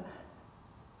offer.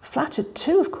 Flattered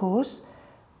too, of course.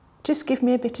 Just give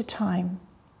me a bit of time.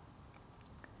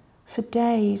 For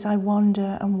days I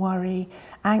wander and worry,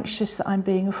 anxious that I'm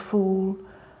being a fool.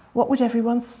 What would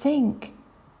everyone think?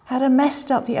 Had I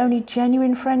messed up the only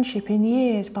genuine friendship in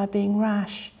years by being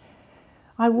rash?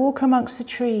 I walk amongst the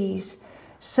trees,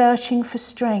 searching for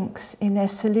strength in their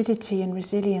solidity and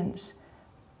resilience.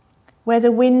 Where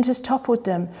the wind has toppled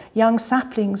them, young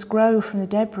saplings grow from the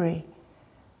debris.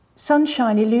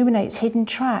 Sunshine illuminates hidden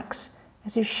tracks,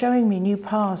 as if showing me new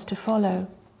paths to follow.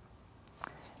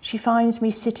 She finds me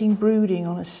sitting brooding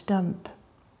on a stump.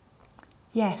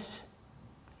 Yes,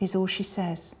 is all she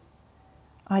says.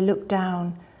 I look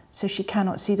down so she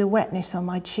cannot see the wetness on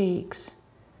my cheeks.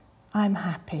 I'm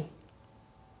happy.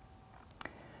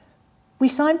 We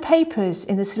sign papers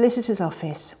in the solicitor's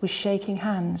office with shaking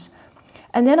hands,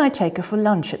 and then I take her for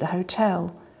lunch at the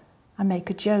hotel. I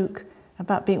make a joke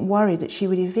about being worried that she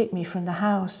would evict me from the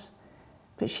house,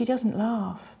 but she doesn't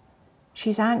laugh.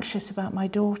 She's anxious about my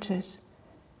daughters.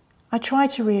 I try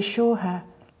to reassure her.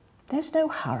 There's no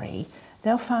hurry.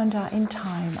 They'll find out in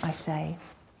time, I say.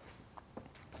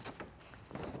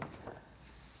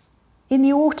 In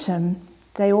the autumn,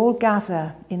 they all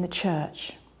gather in the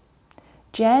church.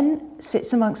 Jen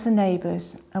sits amongst the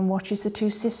neighbours and watches the two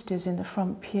sisters in the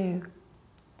front pew.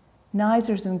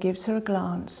 Neither of them gives her a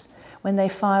glance when they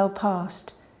file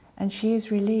past, and she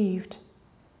is relieved.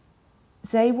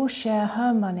 They will share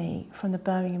her money from the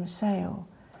Birmingham sale,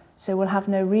 so will have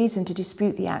no reason to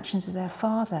dispute the actions of their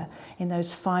father in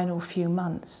those final few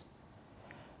months.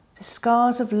 The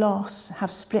scars of loss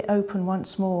have split open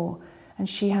once more, and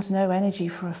she has no energy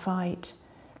for a fight.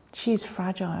 She is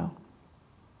fragile.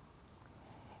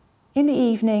 In the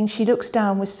evening, she looks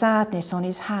down with sadness on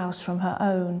his house from her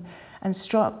own and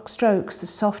strokes the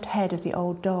soft head of the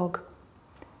old dog.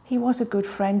 He was a good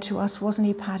friend to us, wasn't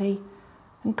he, Paddy?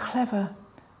 And clever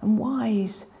and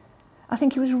wise. I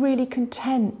think he was really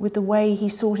content with the way he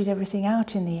sorted everything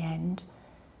out in the end.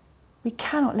 We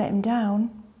cannot let him down.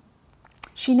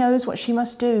 She knows what she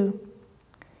must do.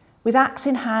 With axe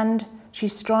in hand, she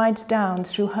strides down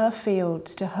through her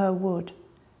fields to her wood.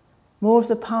 More of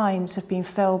the pines have been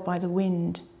felled by the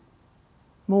wind.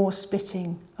 More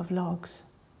splitting of logs.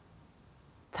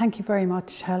 Thank you very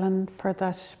much, Helen, for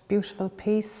that beautiful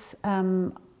piece.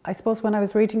 I suppose when I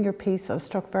was reading your piece, I was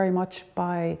struck very much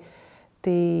by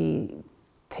the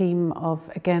theme of,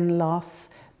 again, loss,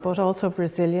 but also of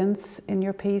resilience in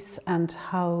your piece, and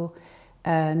how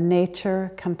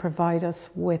nature can provide us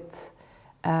with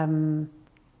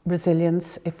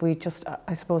resilience if we just,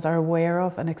 I suppose, are aware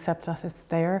of and accept that it's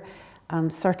there.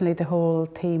 And certainly the whole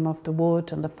theme of the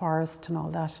wood and the forest and all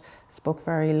that spoke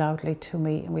very loudly to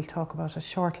me, and we'll talk about it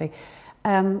shortly.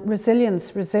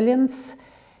 Resilience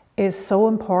is so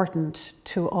important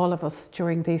to all of us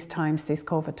during these times, these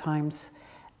COVID times.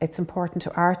 It's important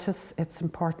to artists, it's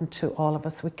important to all of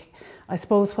us. I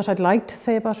suppose what I'd like to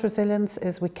say about resilience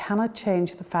is we cannot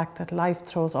change the fact that life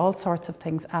throws all sorts of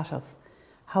things at us.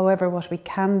 However, what we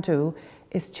can do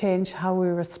is change how we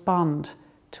respond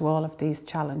to all of these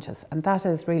challenges, and that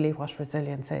is really what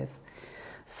resilience is.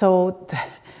 So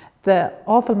the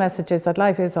awful message is that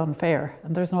life is unfair,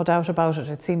 and there's no doubt about it.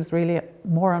 It seems really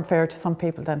more unfair to some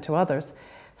people than to others.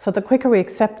 So the quicker we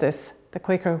accept this, the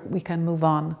quicker we can move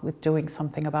on with doing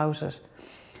something about it.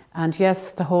 And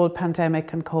yes, the whole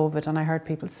pandemic and COVID, and I heard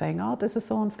people saying, oh, this is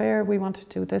so unfair, we want to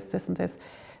do this, this and this.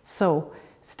 So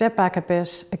step back a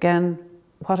bit. Again,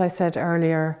 what I said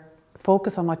earlier,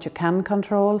 focus on what you can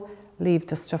control, leave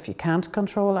the stuff you can't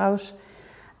control out,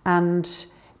 and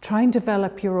try and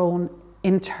develop your own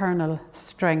internal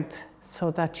strength so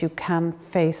that you can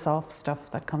face off stuff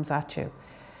that comes at you.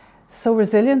 So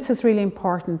resilience is really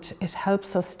important. It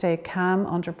helps us stay calm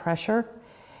under pressure.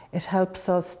 It helps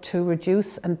us to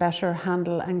reduce and better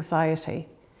handle anxiety.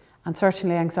 And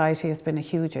certainly anxiety has been a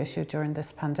huge issue during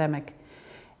this pandemic.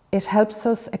 It helps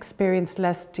us experience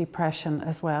less depression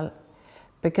as well.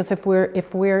 Because if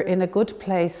we're in a good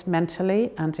place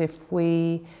mentally, and if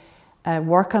we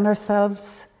work on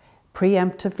ourselves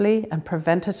preemptively and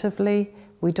preventatively,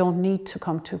 we don't need to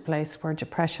come to a place where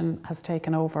depression has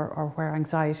taken over or where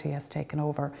anxiety has taken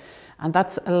over. And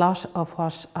that's a lot of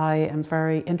what I am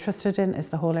very interested in, is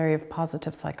the whole area of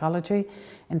positive psychology,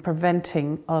 in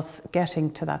preventing us getting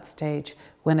to that stage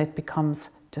when it becomes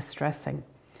distressing.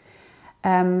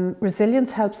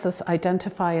 Resilience helps us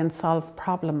identify and solve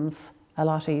problems a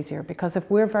lot easier, because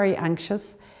if we're very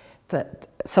anxious, that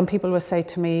some people will say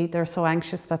to me they're so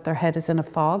anxious that their head is in a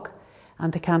fog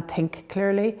and they can't think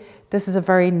clearly. This is a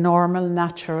very normal,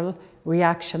 natural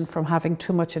reaction from having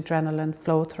too much adrenaline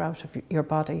flow throughout your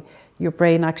body. Your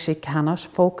brain actually cannot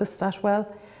focus that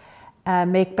well.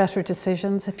 Make better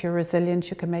decisions. If you're resilient,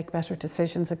 you can make better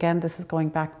decisions. Again, this is going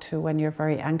back to when you're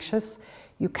very anxious.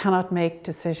 You cannot make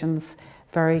decisions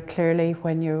very clearly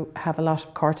when you have a lot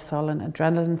of cortisol and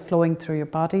adrenaline flowing through your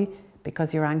body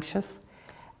because you're anxious.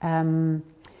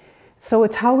 So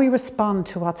it's how we respond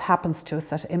to what happens to us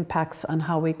that impacts on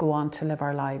how we go on to live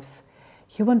our lives.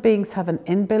 Human beings have an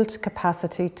inbuilt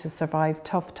capacity to survive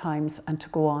tough times and to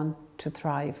go on to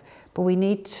thrive. But we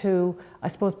need to, I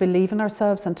suppose, believe in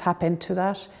ourselves and tap into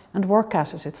that and work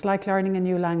at it. It's like learning a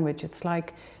new language. It's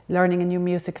like learning a new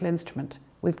musical instrument.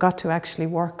 We've got to actually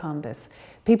work on this.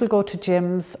 People go to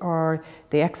gyms or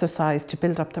they exercise to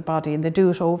build up their body, and they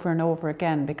do it over and over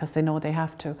again because they know they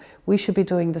have to. We should be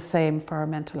doing the same for our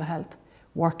mental health,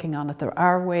 working on it. There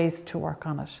are ways to work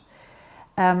on it.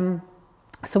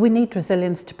 So we need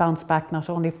resilience to bounce back not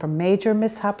only from major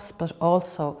mishaps, but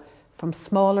also from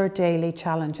smaller daily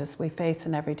challenges we face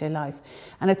in everyday life.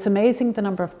 And it's amazing the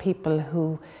number of people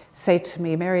who say to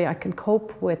me, Mary, I can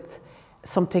cope with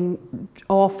something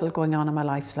awful going on in my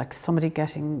life, like somebody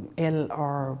getting ill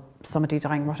or somebody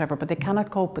dying, whatever, but they cannot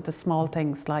cope with the small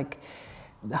things like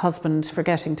the husband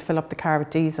forgetting to fill up the car with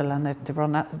diesel and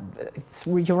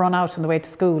you run out on the way to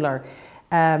school, or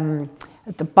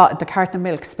the carton of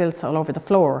milk spills all over the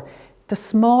floor. The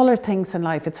smaller things in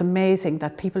life, it's amazing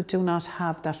that people do not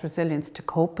have that resilience to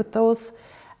cope with those.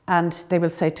 And they will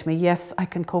say to me, yes, I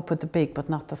can cope with the big, but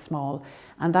not the small.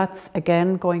 And that's,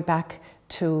 again, going back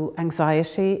to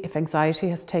anxiety. If anxiety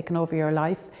has taken over your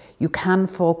life, you can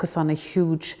focus on a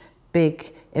huge,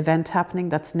 big event happening.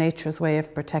 That's nature's way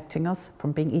of protecting us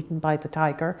from being eaten by the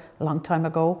tiger a long time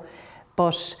ago.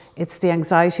 But it's the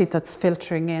anxiety that's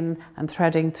filtering in and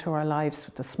threading through our lives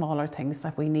with the smaller things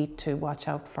that we need to watch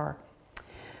out for.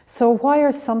 So why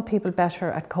are some people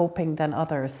better at coping than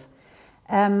others?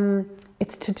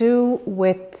 It's to do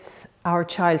with our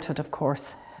childhood, of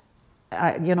course.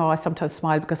 I sometimes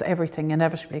smile because everything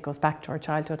inevitably goes back to our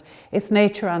childhood. It's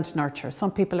nature and nurture.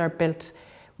 Some people are built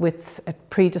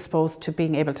predisposed to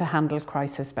being able to handle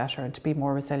crisis better and to be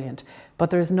more resilient. But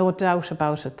there's no doubt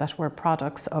about it that we're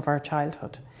products of our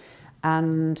childhood.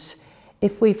 And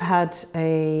if we've had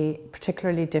a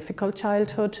particularly difficult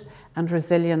childhood and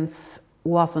resilience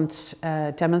wasn't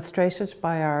demonstrated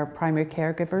by our primary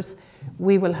caregivers,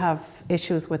 we will have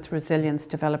issues with resilience,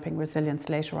 developing resilience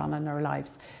later on in our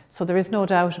lives. So there is no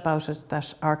doubt about it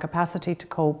that our capacity to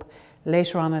cope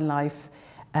later on in life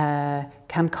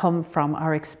can come from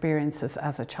our experiences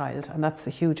as a child, and that's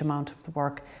a huge amount of the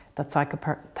work that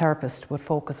psychotherapists would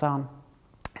focus on.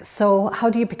 So how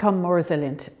do you become more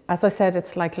resilient? As I said,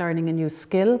 it's like learning a new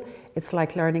skill, it's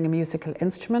like learning a musical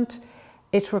instrument.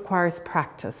 It requires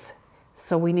practice.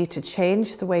 So we need to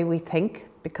change the way we think,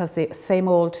 because the same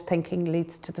old thinking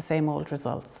leads to the same old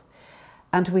results.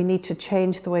 And we need to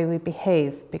change the way we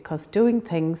behave, because doing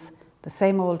things the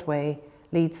same old way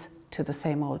leads to the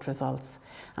same old results.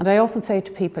 And I often say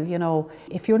to people, you know,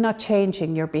 if you're not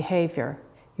changing your behaviour,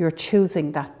 you're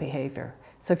choosing that behaviour.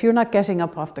 So if you're not getting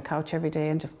up off the couch every day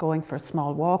and just going for a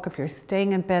small walk, if you're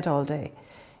staying in bed all day,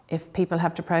 if people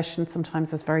have depression,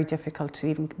 sometimes it's very difficult to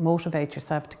even motivate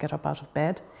yourself to get up out of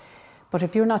bed. But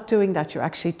if you're not doing that, you're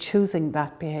actually choosing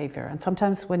that behaviour. And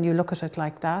sometimes when you look at it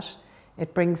like that,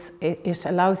 it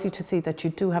allows you to see that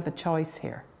you do have a choice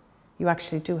here. You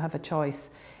actually do have a choice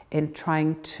in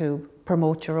trying to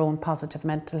promote your own positive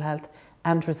mental health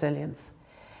and resilience.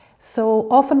 So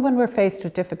often when we're faced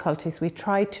with difficulties, we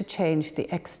try to change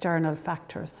the external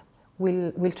factors.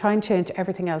 We'll try and change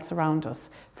everything else around us,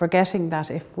 forgetting that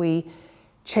if we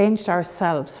changed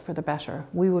ourselves for the better,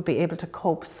 we would be able to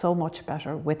cope so much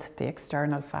better with the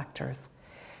external factors.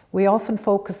 We often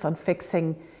focus on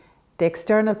fixing the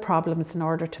external problems in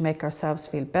order to make ourselves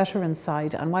feel better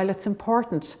inside, and while it's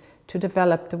important to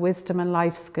develop the wisdom and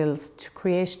life skills to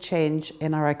create change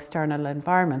in our external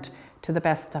environment to the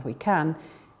best that we can,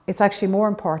 it's actually more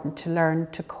important to learn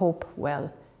to cope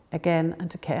well again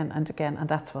and again and again, and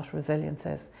that's what resilience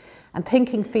is. And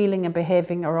thinking, feeling and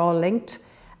behaving are all linked,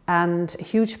 and a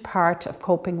huge part of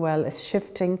coping well is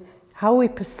shifting how we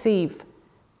perceive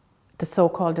the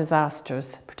so-called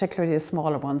disasters, particularly the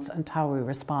smaller ones, and how we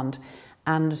respond.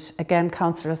 And again,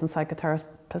 counsellors and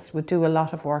psychotherapists would do a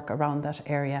lot of work around that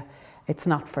area. It's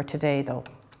not for today though.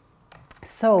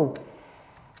 So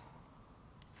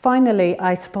finally,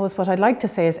 I suppose what I'd like to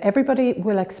say is everybody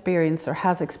will experience or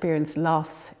has experienced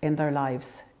loss in their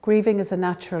lives. Grieving is a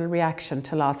natural reaction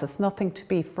to loss. It's nothing to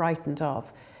be frightened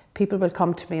of. People will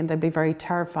come to me and they'll be very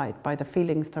terrified by the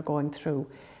feelings they're going through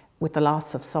with the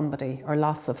loss of somebody or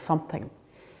loss of something.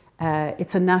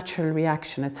 It's a natural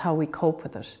reaction. It's how we cope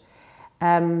with it.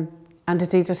 And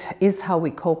indeed it is how we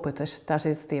cope with it that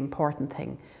is the important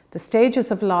thing. The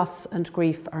stages of loss and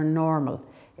grief are normal.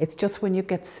 It's just when you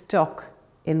get stuck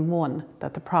in one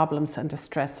that the problems and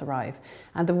distress arise.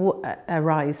 And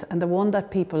the one that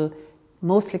people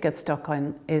mostly get stuck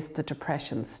on is the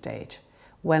depression stage.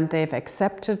 When they've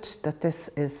accepted that this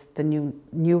is the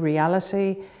new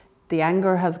reality, the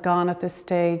anger has gone at this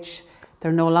stage,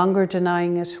 they're no longer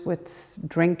denying it with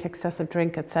drink, excessive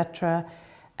drink, etc.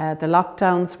 The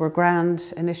lockdowns were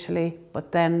grand initially,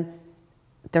 but then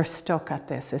they're stuck at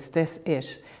this. Is this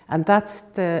it? And that's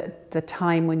the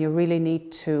time when you really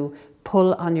need to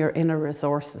pull on your inner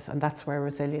resources, and that's where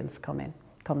resilience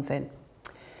comes in.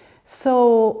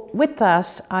 So with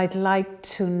that, I'd like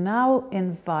to now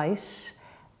invite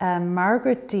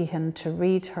Margaret Deehan to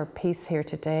read her piece here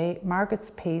today. Margaret's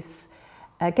piece,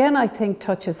 again, I think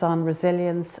touches on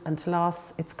resilience and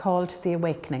loss. It's called The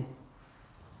Awakening.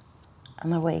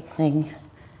 An awakening.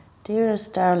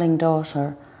 Dearest darling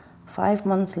daughter, 5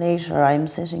 months later I'm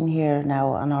sitting here now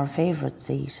on our favourite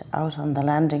seat, out on the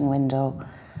landing window,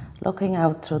 looking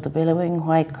out through the billowing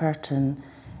white curtain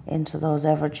into those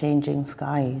ever-changing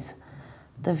skies.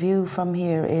 The view from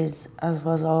here is, as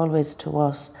was always to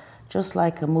us, just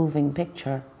like a moving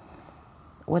picture,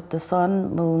 with the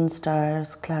sun, moon,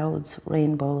 stars, clouds,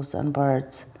 rainbows and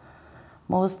birds.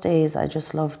 Most days I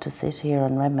just love to sit here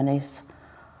and reminisce.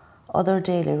 Other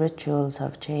daily rituals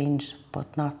have changed,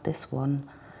 but not this one.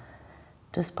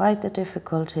 Despite the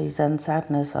difficulties and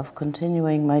sadness of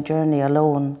continuing my journey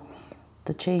alone,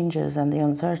 the changes and the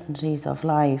uncertainties of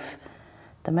life,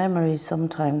 the memories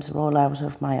sometimes roll out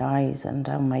of my eyes and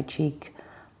down my cheek,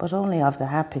 but only of the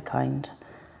happy kind.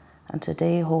 And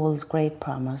today holds great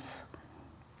promise.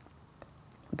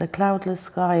 The cloudless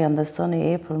sky and the sunny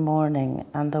April morning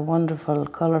and the wonderful,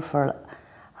 colourful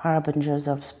harbingers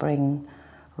of spring,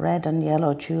 red and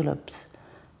yellow tulips,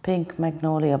 pink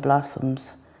magnolia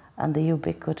blossoms, and the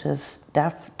ubiquitous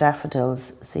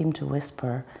daffodils seem to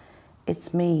whisper,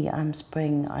 "It's me, I'm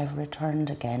spring, I've returned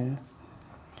again."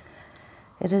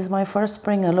 It is my first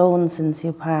spring alone since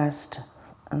you passed,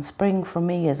 and spring for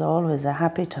me is always a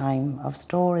happy time of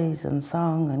stories and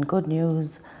song and good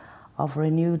news, of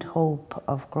renewed hope,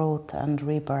 of growth and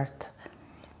rebirth.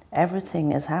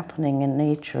 Everything is happening in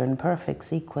nature in perfect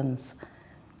sequence.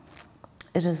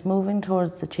 It is moving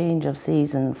towards the change of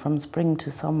season from spring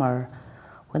to summer,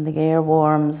 when the air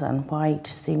warms and white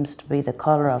seems to be the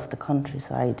colour of the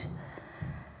countryside.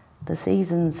 The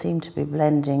seasons seem to be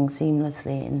blending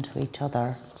seamlessly into each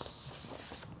other.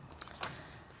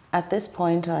 At this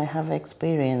point, I have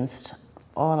experienced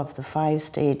all of the 5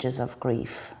 stages of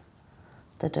grief: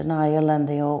 the denial and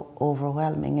the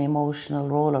overwhelming emotional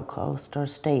roller coaster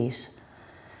state,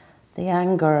 the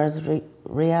anger as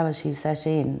reality set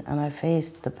in and I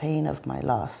faced the pain of my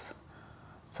loss,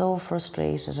 so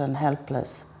frustrated and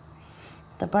helpless,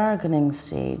 the bargaining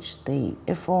stage, the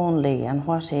if only and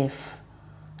what if,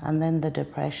 and then the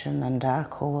depression and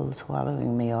dark hole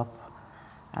swallowing me up,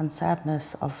 and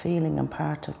sadness of feeling a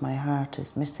part of my heart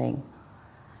is missing,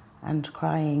 and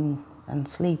crying and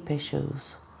sleep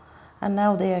issues, and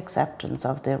now the acceptance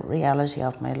of the reality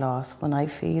of my loss when I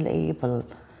feel able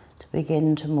to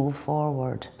begin to move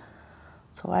forward.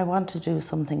 So I want to do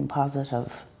something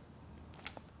positive.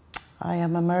 I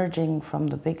am emerging from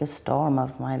the biggest storm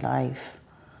of my life,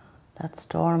 that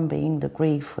storm being the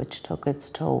grief which took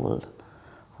its toll,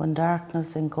 when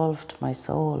darkness engulfed my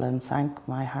soul and sank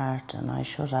my heart and I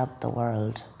shut out the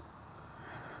world.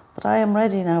 But I am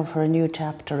ready now for a new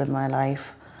chapter in my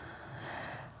life.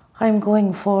 I'm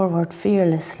going forward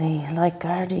fearlessly, like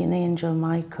guardian angel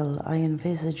Michael. I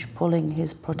envisage pulling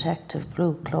his protective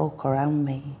blue cloak around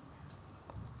me.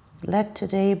 Let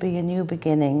today be a new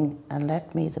beginning, and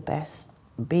let me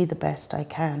be the best I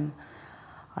can.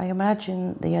 I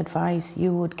imagine the advice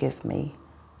you would give me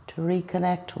to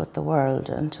reconnect with the world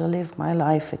and to live my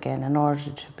life again in order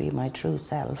to be my true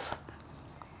self.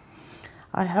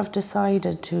 I have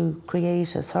decided to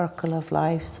create a circle of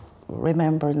life's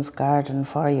remembrance garden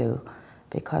for you,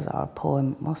 because our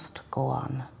poem must go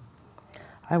on.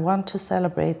 I want to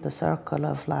celebrate the circle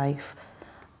of life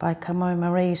by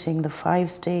commemorating the 5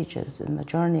 stages in the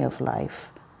journey of life: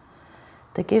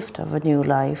 the gift of a new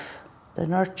life, the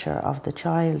nurture of the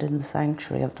child in the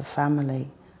sanctuary of the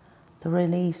family, the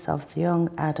release of the young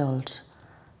adult,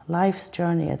 life's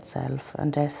journey itself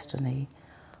and destiny,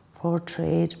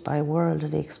 portrayed by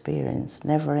worldly experience,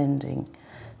 never-ending,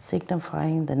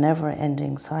 signifying the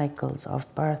never-ending cycles of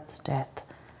birth, death,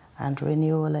 and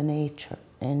renewal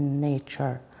in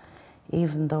nature,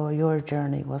 even though your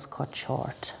journey was cut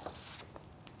short.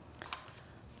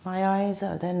 My eyes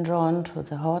are then drawn to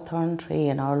the hawthorn tree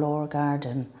in our lower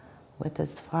garden with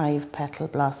its 5 petal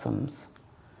blossoms.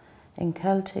 In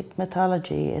Celtic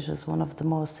mythology, it is one of the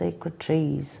most sacred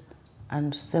trees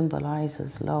and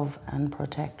symbolises love and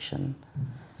protection.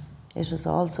 It is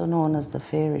also known as the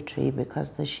fairy tree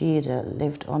because the Siada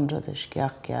lived under the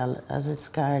Sciacall as its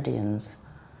guardians.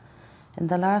 In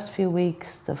the last few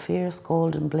weeks, the fierce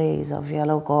golden blaze of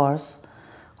yellow gorse,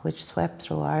 which swept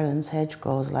through Ireland's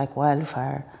hedgerows like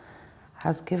wildfire,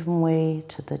 has given way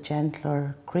to the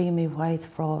gentler, creamy white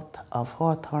froth of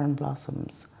hawthorn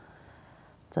blossoms.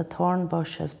 The thorn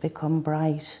bush has become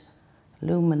bright,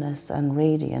 luminous and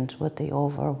radiant with the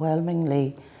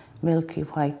overwhelmingly milky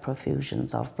white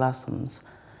profusions of blossoms,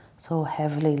 so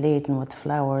heavily laden with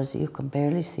flowers you can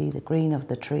barely see the green of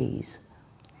the trees.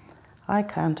 I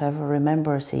can't ever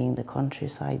remember seeing the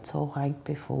countryside so white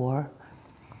before.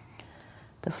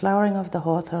 The flowering of the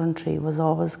hawthorn tree was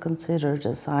always considered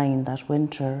a sign that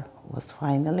winter was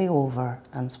finally over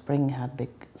and spring had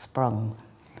sprung.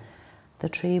 The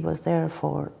tree was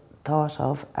therefore thought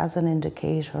of as an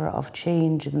indicator of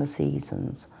change in the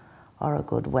seasons or a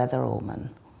good weather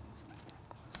omen.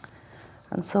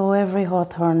 And so every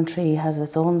hawthorn tree has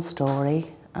its own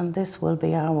story, and this will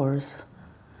be ours.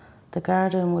 The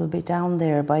garden will be down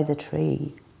there by the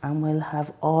tree and will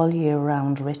have all year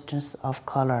round richness of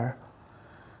colour.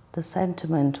 The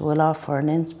sentiment will offer an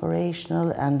inspirational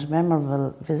and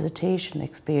memorable visitation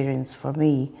experience for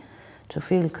me to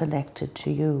feel connected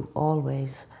to you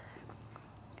always.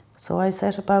 So I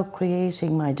set about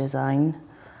creating my design,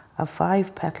 a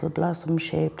 5-petal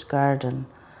blossom-shaped garden,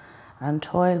 and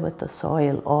toil with the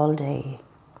soil all day.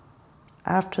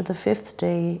 After the 5th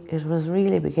day, it was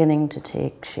really beginning to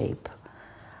take shape.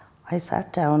 I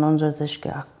sat down under the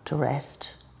sciac to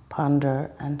rest,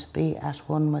 ponder, and be at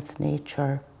one with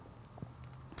nature.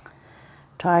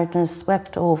 Tiredness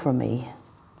swept over me.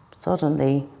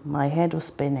 Suddenly, my head was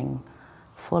spinning,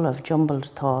 full of jumbled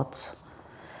thoughts.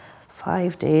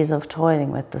 5 days of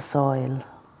toiling with the soil,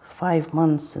 5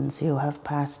 months since you have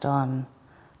passed on,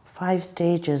 5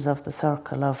 stages of the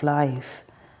circle of life,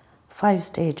 5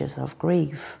 stages of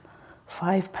grief,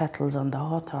 5 petals on the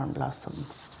hawthorn blossom.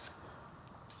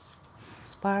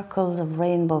 Sparkles of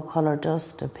rainbow-coloured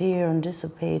dust appear and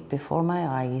dissipate before my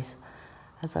eyes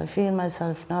as I feel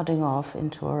myself nodding off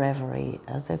into a reverie,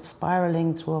 as if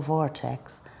spiralling through a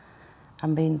vortex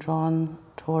and being drawn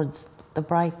towards the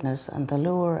brightness and the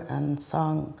lure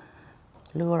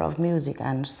of music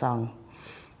and song.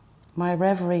 My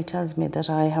reverie tells me that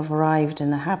I have arrived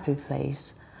in a happy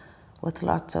place with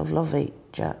lots of lovely,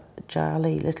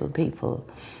 jolly little people.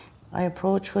 I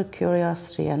approach with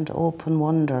curiosity and open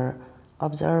wonder,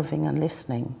 observing and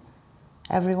listening.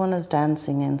 Everyone is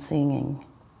dancing and singing.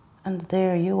 And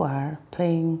there you are,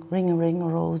 playing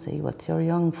Ring-a-Ring-a-Rosy with your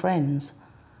young friends.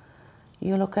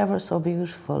 You look ever so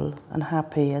beautiful and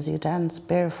happy as you dance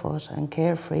barefoot and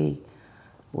carefree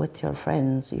with your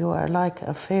friends. You are like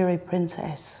a fairy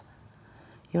princess.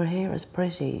 Your hair is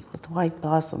pretty with white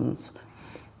blossoms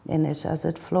in it as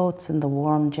it floats in the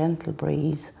warm, gentle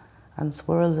breeze and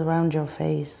swirls around your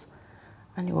face.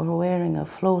 And you are wearing a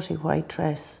floaty white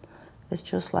dress. It's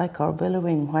just like our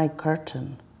billowing white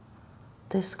curtain.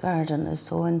 This garden is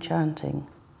so enchanting.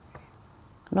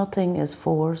 Nothing is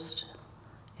forced.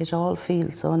 It all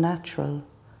feels so natural.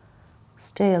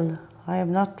 Still, I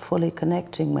am not fully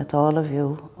connecting with all of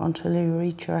you until you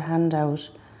reach your hand out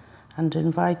and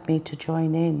invite me to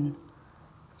join in.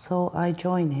 So I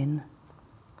join in.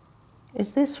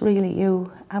 Is this really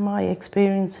you? Am I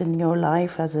experiencing your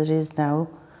life as it is now,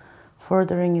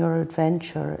 furthering your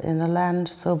adventure in a land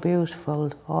so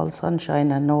beautiful, all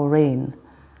sunshine and no rain?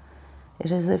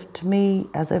 It is to me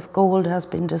as if gold has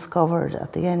been discovered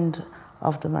at the end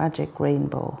of the magic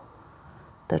rainbow.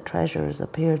 The treasures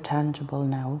appear tangible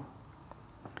now.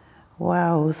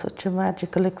 Wow, such a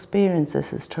magical experience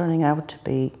this is turning out to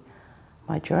be.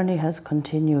 My journey has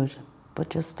continued, but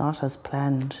just not as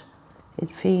planned. It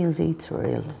feels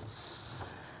ethereal.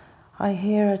 I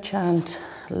hear a chant: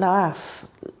 laugh,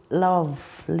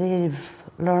 love, live,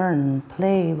 learn,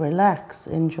 play, relax,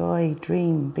 enjoy,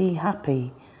 dream, be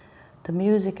happy. The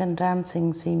music and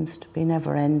dancing seems to be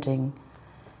never ending.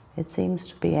 It seems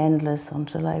to be endless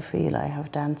until I feel I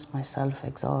have danced myself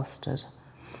exhausted.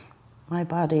 My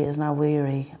body is now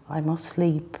weary. I must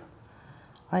sleep.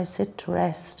 I sit to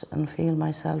rest and feel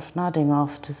myself nodding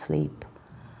off to sleep.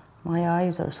 My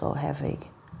eyes are so heavy,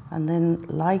 and then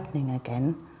lightening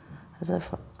again, as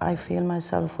if I feel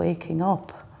myself waking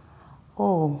up.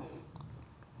 Oh,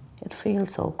 it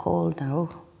feels so cold now.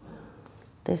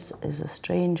 This is a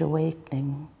strange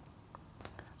awakening.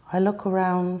 I look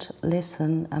around,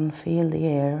 listen, and feel the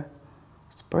air.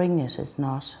 Spring it is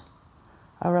not.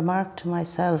 I remark to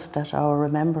myself that our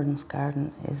remembrance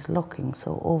garden is looking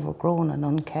so overgrown and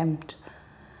unkempt.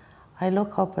 I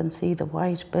look up and see the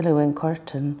white billowing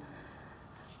curtain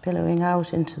billowing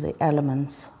out into the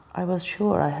elements. I was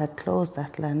sure I had closed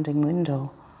that landing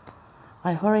window.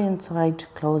 I hurry inside to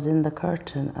close in the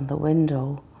curtain and the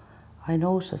window. I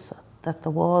notice that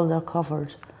the walls are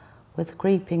covered with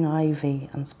creeping ivy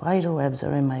and spider webs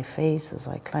are in my face as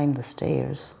I climb the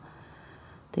stairs.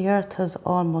 The earth has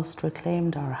almost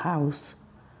reclaimed our house.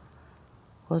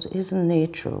 But isn't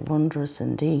nature wondrous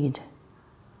indeed?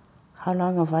 How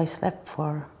long have I slept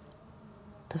for?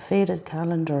 The faded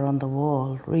calendar on the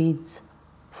wall reads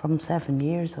from 7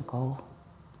 years ago.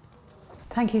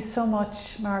 Thank you so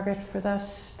much, Margaret, for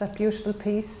that beautiful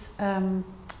piece. I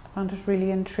found it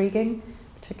really intriguing,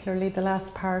 particularly the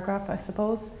last paragraph, I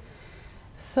suppose.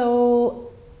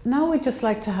 So now we'd just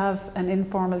like to have an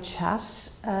informal chat,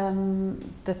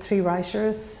 the 3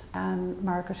 writers,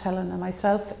 Margaret, Helen and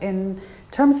myself, in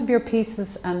terms of your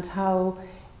pieces and how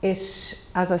it,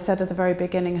 as I said at the very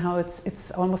beginning, how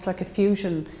it's almost like a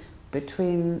fusion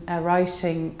between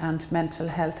writing and mental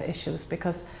health issues,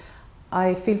 because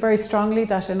I feel very strongly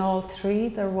that in all 3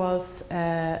 there was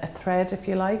a thread, if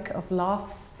you like, of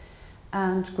loss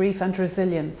and grief and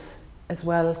resilience as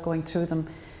well going through them.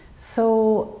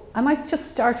 So I might just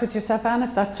start with yourself, Anne,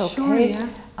 if that's okay. Sure, yeah.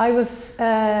 I was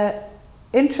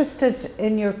interested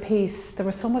in your piece. There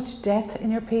was so much death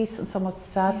in your piece and so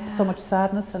much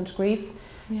sadness and grief.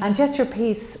 Yeah. And yet your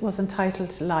piece was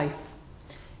entitled Life.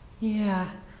 Yeah,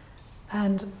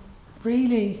 and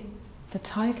really the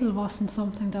title wasn't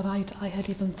something that I had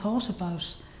even thought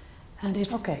about. And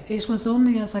it was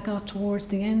only as I got towards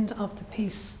the end of the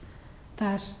piece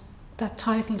that that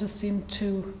title just seemed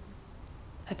to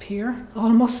appear,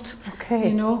 almost. Okay.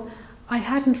 You know, I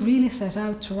hadn't really set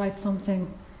out to write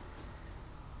something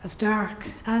as dark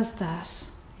as that,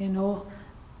 you know.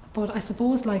 But I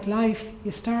suppose, like life,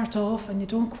 you start off and you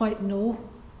don't quite know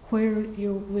where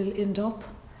you will end up.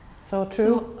 So true.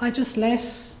 So I just let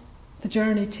the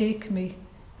journey take me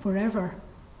wherever.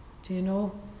 do you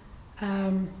know?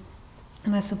 And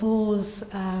I suppose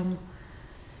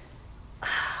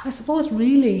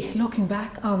really looking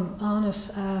back on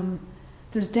it,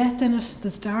 there's death in it,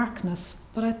 there's darkness,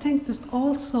 but I think there's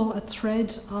also a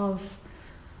thread of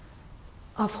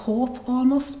hope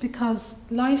almost, because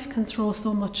life can throw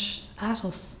so much at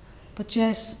us, but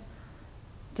yet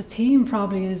the theme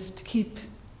probably is to keep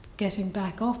getting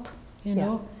back up, you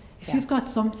know. If you've got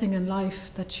something in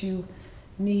life that you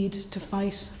need to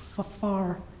fight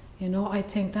for, you know, I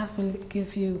think that will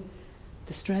give you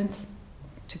the strength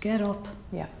to get up,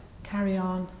 carry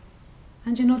on.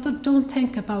 And you know, don't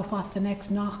think about what the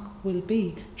next knock will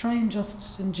be. Try and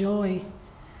just enjoy.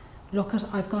 Look at,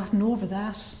 I've gotten over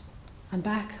that. I'm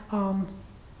back on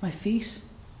my feet.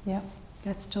 Yeah.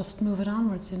 Let's just move it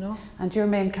onwards, you know. And your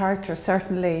main character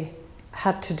certainly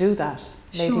had to do that,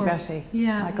 Lady Betty.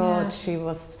 Yeah. My God, she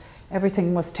was,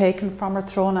 everything was taken from her,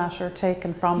 thrown at her,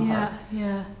 taken from her.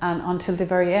 Yeah. And until the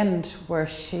very end, where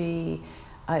she,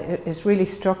 it really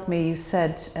struck me, you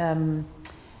said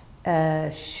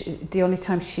the only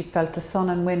time she felt the sun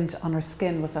and wind on her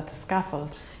skin was at the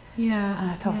scaffold. Yeah. And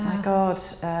I thought, my God,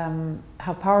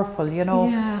 how powerful, you know.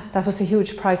 Yeah. That was a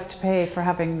huge price to pay for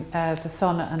having the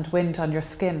sun and wind on your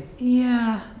skin.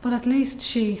 Yeah, but at least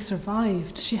she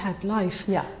survived. She had life.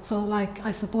 Yeah. So, like,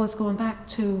 I suppose going back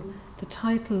to the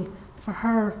title, for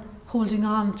her, holding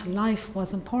on to life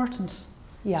was important.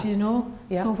 Yeah. Do you know?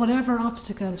 Yeah. So whatever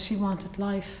obstacle, she wanted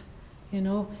life. You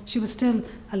know, she was still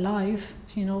alive.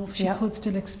 You know, she could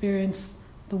still experience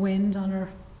the wind on her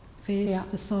face,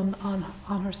 the sun on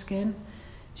her skin.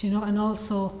 Do you know? And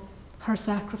also, her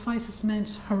sacrifices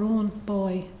meant her own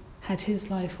boy had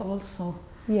his life also.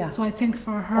 Yeah. So I think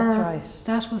for her, that's right.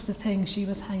 That was the thing she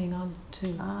was hanging on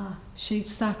to. She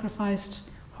sacrificed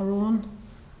her own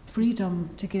freedom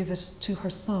to give it to her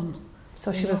son.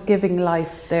 So she was giving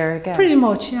life there again. Pretty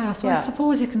much, yeah. So I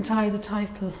suppose you can tie the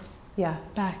title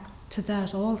back to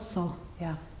that also.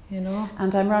 Yeah. You know.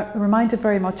 And I'm reminded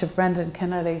very much of Brendan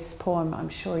Kennelly's poem, I'm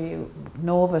sure you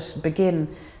know of it,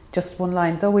 Begin, just one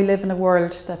line. Though we live in a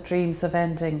world that dreams of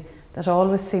ending, that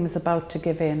always seems about to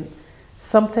give in,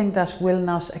 something that will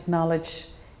not acknowledge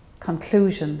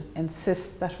conclusion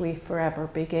insists that we forever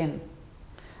begin.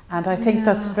 And I think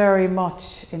that's very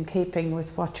much in keeping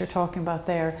with what you're talking about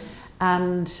there.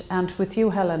 And with you,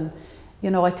 Helen,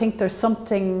 you know, I think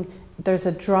there's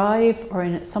a drive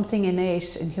or something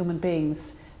innate in human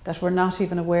beings that we're not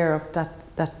even aware of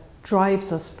that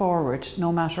drives us forward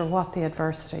no matter what the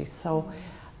adversity. So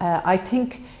I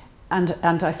think, and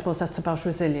I suppose that's about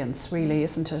resilience really,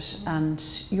 isn't it? And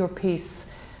your piece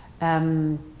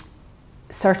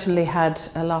certainly had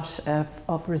a lot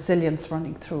of resilience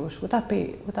running through it. Would that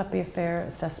be a fair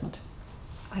assessment?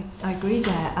 I agree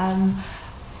there.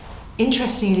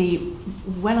 Interestingly,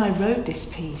 when I wrote this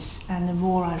piece, and the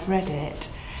more I've read it,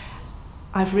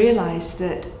 I've realised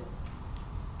that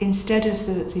instead of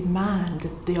the man,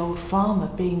 the old farmer,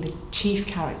 being the chief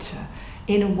character,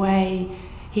 in a way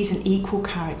he's an equal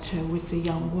character with the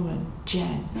young woman,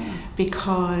 Jen,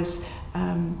 because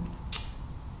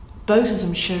both of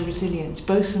them show resilience,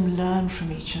 both of them learn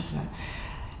from each other.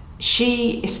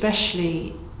 She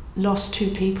especially lost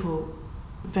two people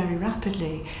very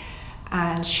rapidly,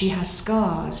 and she has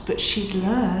scars, but she's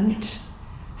learned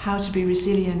how to be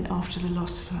resilient after the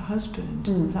loss of her husband,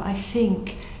 that I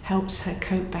think helps her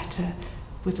cope better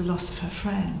with the loss of her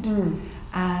friend.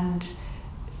 And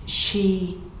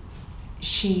she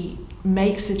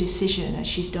makes a decision, as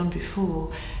she's done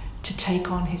before, to take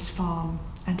on his farm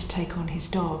and to take on his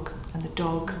dog. And the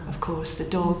dog, of course, is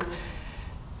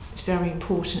very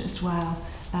important as well.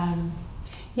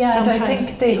 Yeah, and I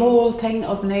think the whole thing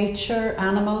of nature,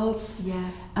 animals,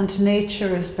 and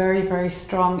nature is very, very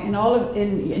strong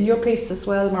in your piece as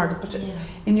well, Margaret. But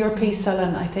in your piece,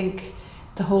 Helen, I think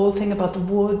the whole thing about the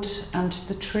wood and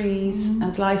the trees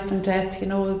and life and death. You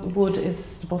know, wood is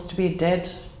supposed to be a dead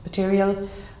material,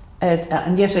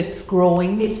 and yet it's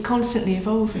growing. It's constantly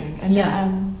evolving, and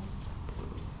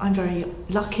I'm very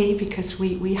lucky because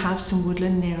we have some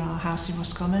woodland near our house in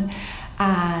Roscommon.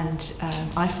 And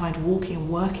I find walking and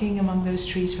working among those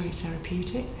trees very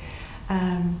therapeutic.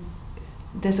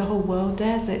 There's a whole world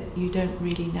there that you don't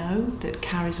really know, that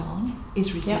carries on,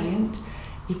 is resilient,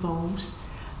 evolves.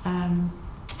 And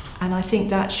I think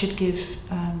that should give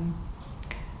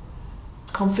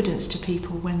confidence to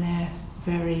people when they're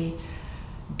very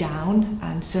down.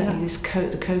 And certainly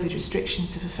the COVID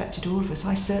restrictions have affected all of us.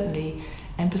 I certainly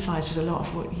empathise with a lot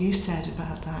of what you said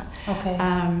about that. Okay.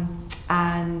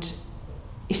 And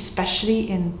especially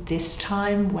in this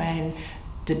time when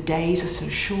the days are so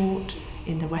short,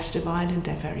 in the west of Ireland,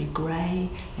 they're very grey,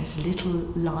 there's little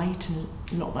light and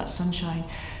not much sunshine.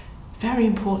 Very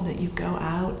important that you go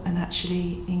out and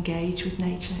actually engage with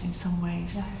nature in some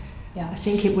ways. Yeah. Yeah. I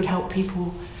think it would help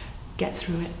people get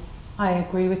through it. I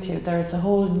agree with you. There's a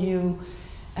whole new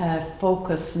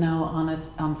focus now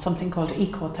on something called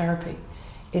ecotherapy.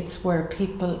 It's where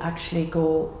people actually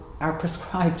are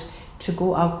prescribed to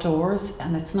go outdoors,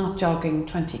 and it's not jogging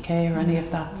 20k or any of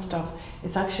that stuff.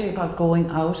 It's actually about going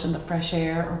out in the fresh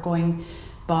air, or going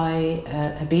by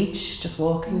a beach, just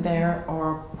walking there,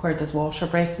 or where there's water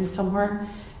breaking somewhere.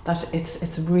 That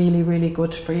it's really, really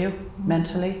good for you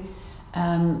mentally.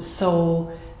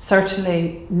 So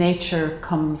certainly nature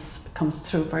comes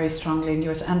through very strongly in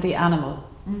yours, and the animal.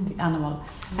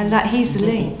 And that he's the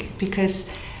link, because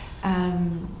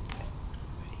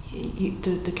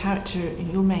the character,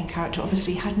 your main character,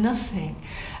 obviously had nothing,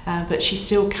 but she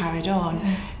still carried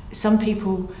on. Some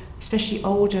people, especially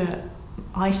older,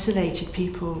 isolated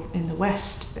people in the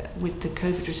West with the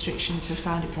COVID restrictions, have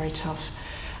found it very tough,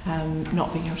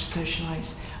 not being able to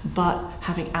socialise, but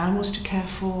having animals to care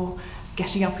for,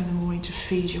 getting up in the morning to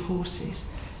feed your horses,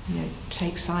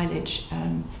 take silage,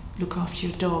 look after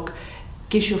your dog,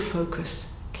 gives you a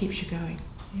focus, keeps you going.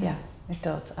 Yeah, it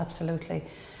does, absolutely.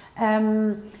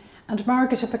 And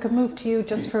Margaret, if I could move to you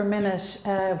just for a minute,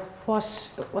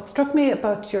 what struck me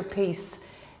about your piece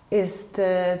is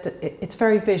it's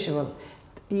very visual.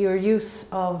 Your use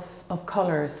of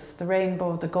colours, the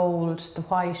rainbow, the gold, the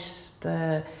white,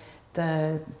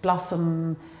 the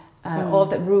blossom, all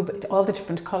the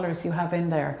different colours you have in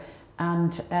there.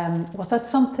 And was that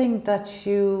something that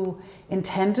you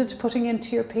intended putting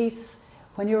into your piece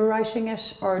when you were writing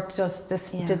it, or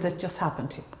did this just happen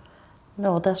to you?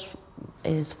 No, that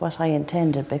is what I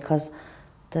intended, because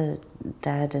the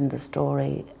dad in the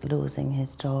story losing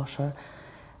his daughter,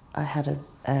 I had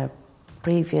a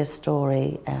previous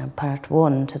story, part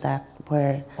one to that,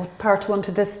 where... Oh, part one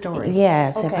to this story?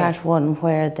 Yes, okay. Part one,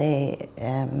 where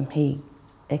he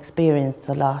experienced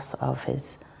the loss of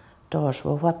his daughter.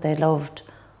 But what they loved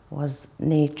was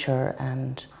nature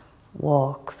and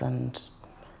walks and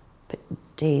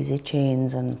daisy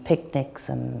chains and picnics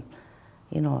and,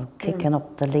 kicking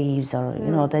up the leaves,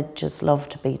 or, they just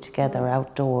loved to be together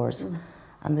outdoors.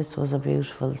 And this was a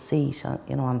beautiful seat,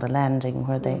 on the landing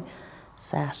where they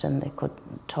sat, and they could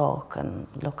talk and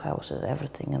look out at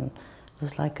everything, and it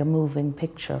was like a moving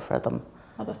picture for them.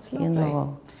 Oh, that's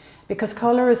lovely. Because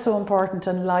colour is so important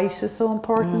and light is so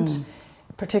important,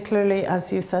 particularly,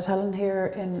 as you said, Helen,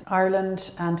 here in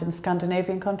Ireland and in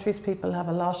Scandinavian countries, people have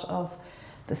a lot of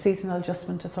the seasonal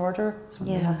adjustment disorder, so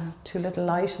they have too little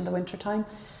light in the winter time.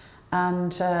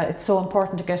 And it's so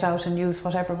important to get out and use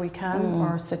whatever we can,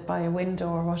 or sit by a window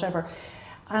or whatever.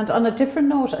 And on a different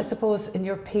note, I suppose, in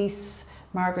your piece,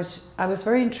 Margaret, I was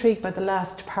very intrigued by the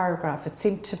last paragraph. It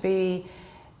seemed to be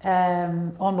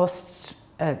almost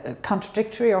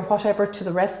contradictory or whatever to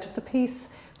the rest of the piece,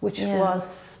 which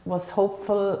was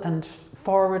hopeful and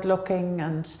forward-looking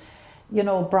and,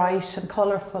 bright and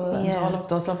colourful and all of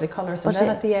those lovely colours. And then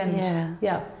at the end,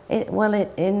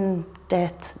 in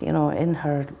death,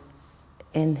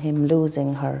 in him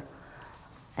losing her,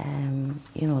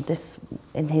 this,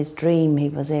 in his dream, he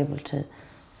was able to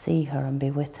see her and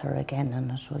be with her again,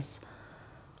 and it was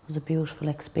a beautiful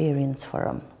experience for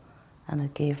him, and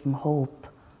it gave him hope.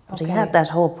 But he had that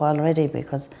hope already,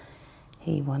 because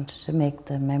he wanted to make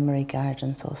the memory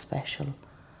garden so special,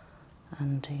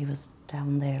 and he was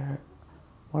down there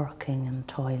working and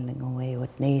toiling away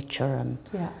with nature. And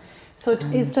so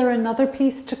is there another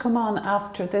piece to come on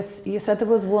after this? You said there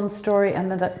was one story, and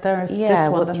then there's this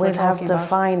one that we're talking about. The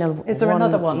final. Is there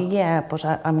another one? Yeah, but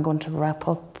I'm going to wrap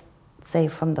up, say,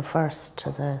 from the first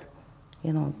to the,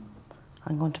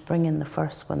 I'm going to bring in the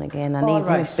first one again, and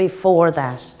even before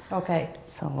that. Okay.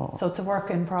 So it's a work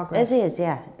in progress. It is,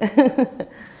 yeah.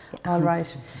 All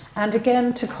right. And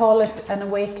again, to call it an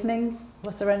awakening,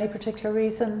 was there any particular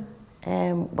reason?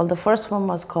 Well, the first one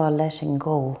was called Letting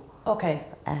Go. Okay.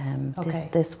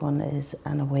 This one is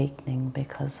an awakening,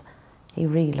 because he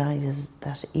realises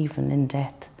that even in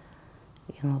death,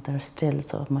 there's still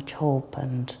so much hope,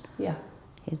 and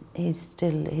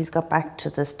he's got back to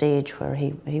the stage where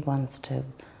he wants to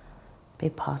be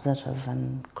positive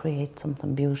and create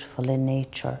something beautiful in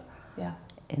nature,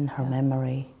 in her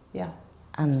memory. Yeah.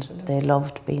 And absolutely. They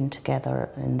loved being together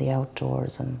in the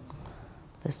outdoors, and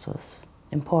this was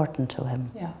important to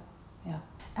him. Yeah.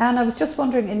 And I was just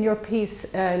wondering, in your piece,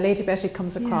 Lady Betty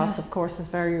comes across, of course, as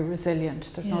very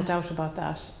resilient. There's no doubt about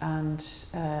that. And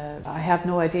I have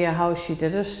no idea how she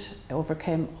did it,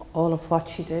 overcame all of what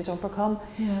she did overcome.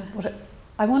 Yeah. But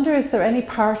I wonder, is there any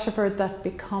part of her that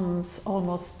becomes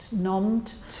almost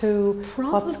numbed to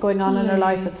what's going on in her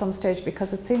life at some stage?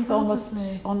 Because it seems almost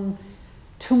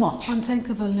too much.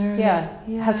 Unthinkable, nearly. Yeah.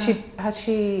 Has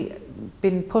she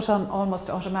been put on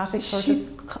almost automatic sort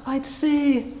of? I'd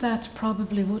say that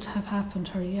probably would have happened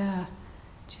to her, yeah.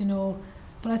 You know,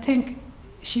 but I think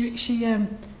she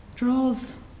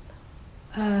draws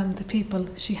the people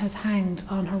she has hanged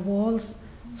on her walls,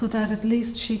 so that at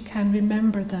least she can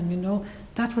remember them, you know.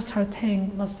 That was her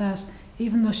thing, was that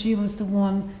even though she was the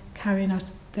one carrying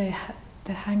out the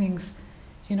hangings,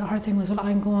 you know, her thing was, well,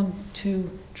 I'm going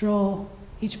to draw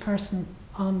each person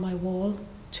on my wall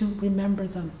to remember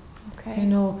them. Okay. You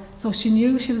know, so she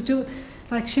knew she was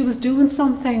doing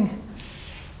something.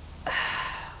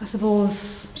 I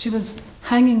suppose she was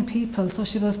hanging people, so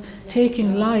she was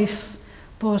taking life.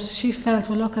 But she felt,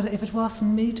 well, look, if it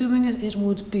wasn't me doing it, it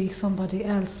would be somebody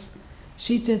else.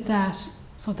 She did that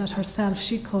so that herself,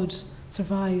 she could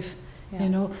survive, you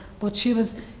know. But she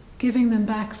was giving them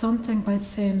back something by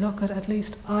saying, look, at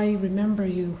least I remember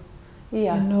you,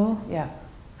 you know.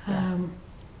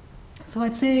 So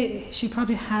I'd say she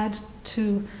probably had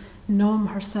to numb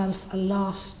herself a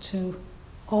lot to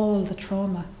all the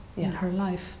trauma in her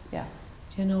life,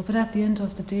 you know. But at the end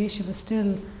of the day, she was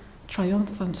still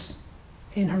triumphant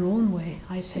in her own way,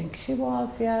 I think. She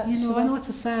was, yeah. You know, I know it's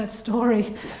a sad story.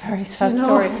 It's a very sad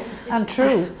story, and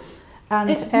true. And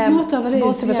most of it is.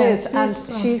 Most of it is. And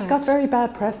she got very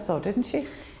bad press, though, didn't she?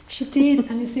 She did,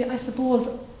 and you see, I suppose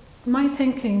my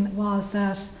thinking was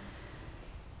that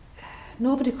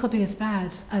nobody could be as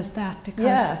bad as that,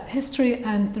 because history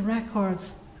and the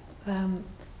records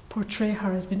portray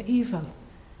her as being evil.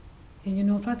 And, you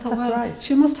know, but I thought,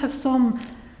 she must have some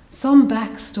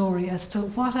backstory as to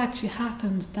what actually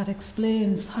happened that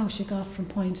explains how she got from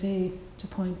point A to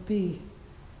point B.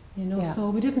 You know,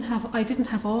 so I didn't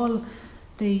have all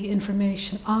the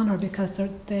information on her, because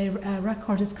the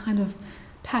record is kind of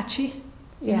patchy.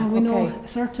 You know, we know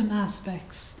certain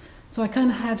aspects. So I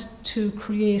kind of had to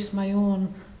create my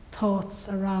own thoughts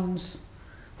around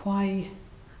why,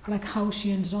 or like how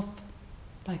she ended up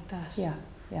like that.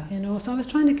 You know, so I was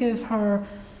trying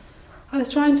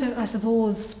to, I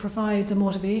suppose, provide the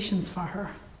motivations for her.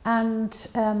 And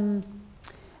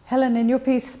Helen, in your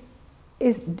piece,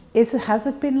 has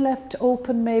it been left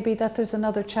open maybe that there's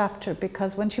another chapter?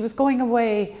 Because when she was going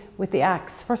away with the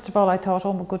axe, first of all I thought,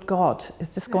 oh my good God, is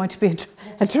this going to be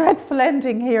a dreadful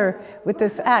ending here with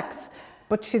this axe?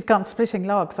 But she's gone splitting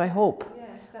logs, I hope,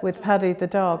 with Paddy the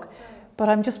dog. But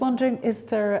I'm just wondering, is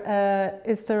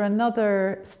there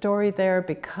another story there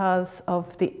because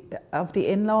of the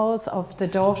in-laws, of the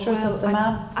daughters of the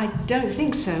man? I don't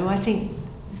think so. I think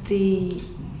the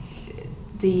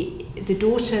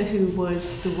daughter who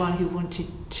was the one who wanted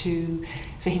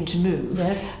for him to move.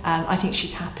 Yes. I think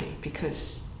she's happy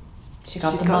because she's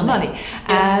got money.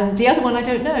 The other one, I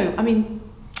don't know. I mean,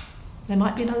 there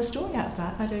might be another story out of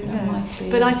that. I don't know.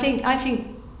 But I think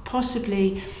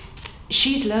possibly.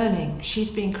 She's learning, she's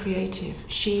being creative,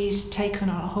 she's taken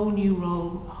on a whole new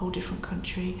role, a whole different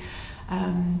country,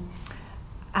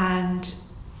 and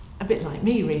a bit like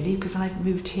me really, because I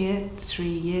moved here 3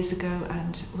 years ago,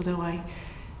 and although I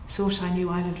thought I knew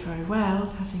Ireland very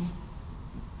well, having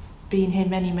been here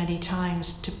many, many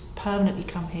times, to permanently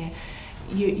come here,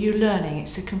 you're learning.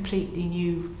 It's a completely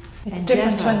new endeavour. It's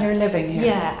different when you're living here.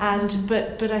 Yeah,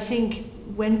 but I think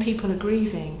when people are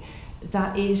grieving,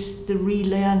 that is the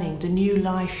relearning, the new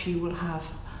life you will have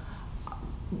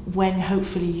when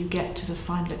hopefully you get to the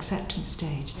final acceptance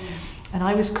stage. And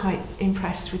I was quite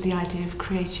impressed with the idea of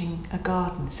creating a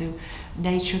garden, so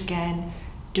nature again,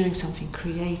 doing something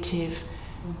creative,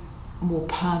 more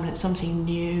permanent, something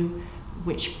new,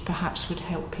 which perhaps would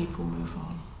help people move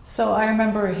on. So I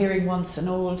remember hearing once an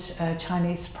old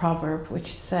Chinese proverb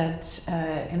which said,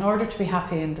 in order to be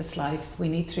happy in this life, we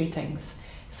need 3 things.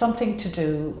 Something to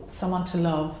do, someone to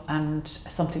love, and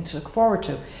something to look forward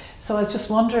to. So I was just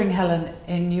wondering, Helen,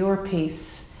 in your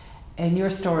piece, in your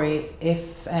story,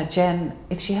 if Jen,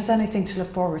 if she has anything to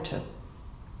look forward to.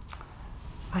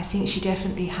 I think she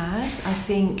definitely has. I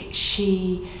think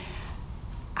she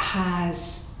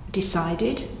has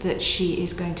decided that she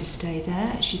is going to stay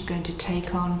there. She's going to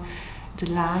take on the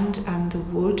land and the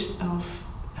wood of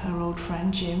her old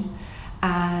friend Jim.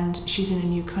 And she's in a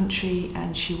new country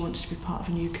and she wants to be part of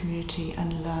a new community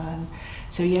and learn.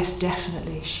 So yes,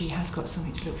 definitely she has got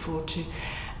something to look forward to.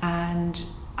 And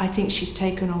I think she's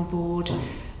taken on board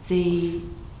the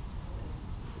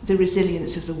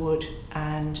resilience of the wood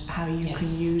and how you can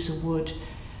use a wood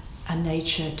and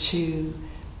nature to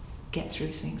get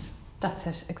through things. That's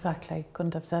it, exactly.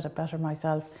 Couldn't have said it better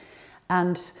myself.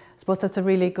 And I suppose that's a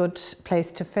really good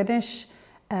place to finish.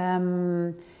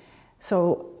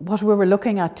 So what we were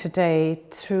looking at today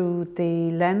through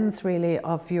the lens really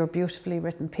of your beautifully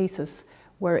written pieces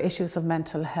were issues of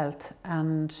mental health.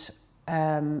 And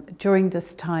during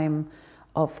this time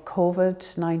of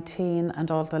COVID-19 and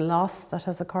all the loss that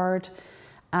has occurred,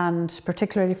 and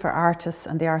particularly for artists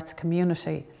and the arts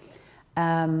community,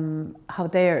 how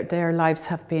their lives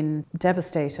have been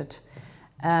devastated.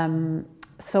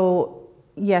 So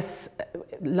yes,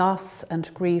 loss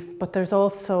and grief, but there's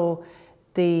also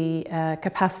the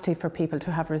capacity for people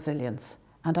to have resilience.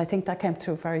 And I think that came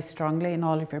through very strongly in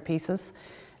all of your pieces,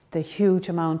 the huge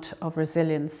amount of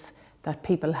resilience that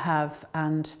people have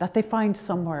and that they find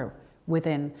somewhere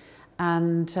within.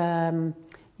 And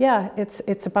yeah,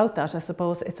 it's about that, I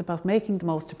suppose. It's about making the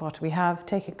most of what we have,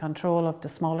 taking control of the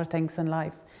smaller things in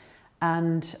life,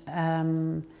 and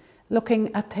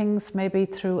looking at things maybe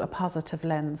through a positive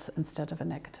lens instead of a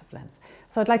negative lens.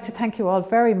 So I'd like to thank you all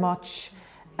very much,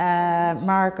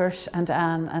 Margaret and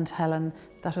Anne and Helen.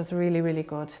 That was really, really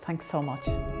good. Thanks so much.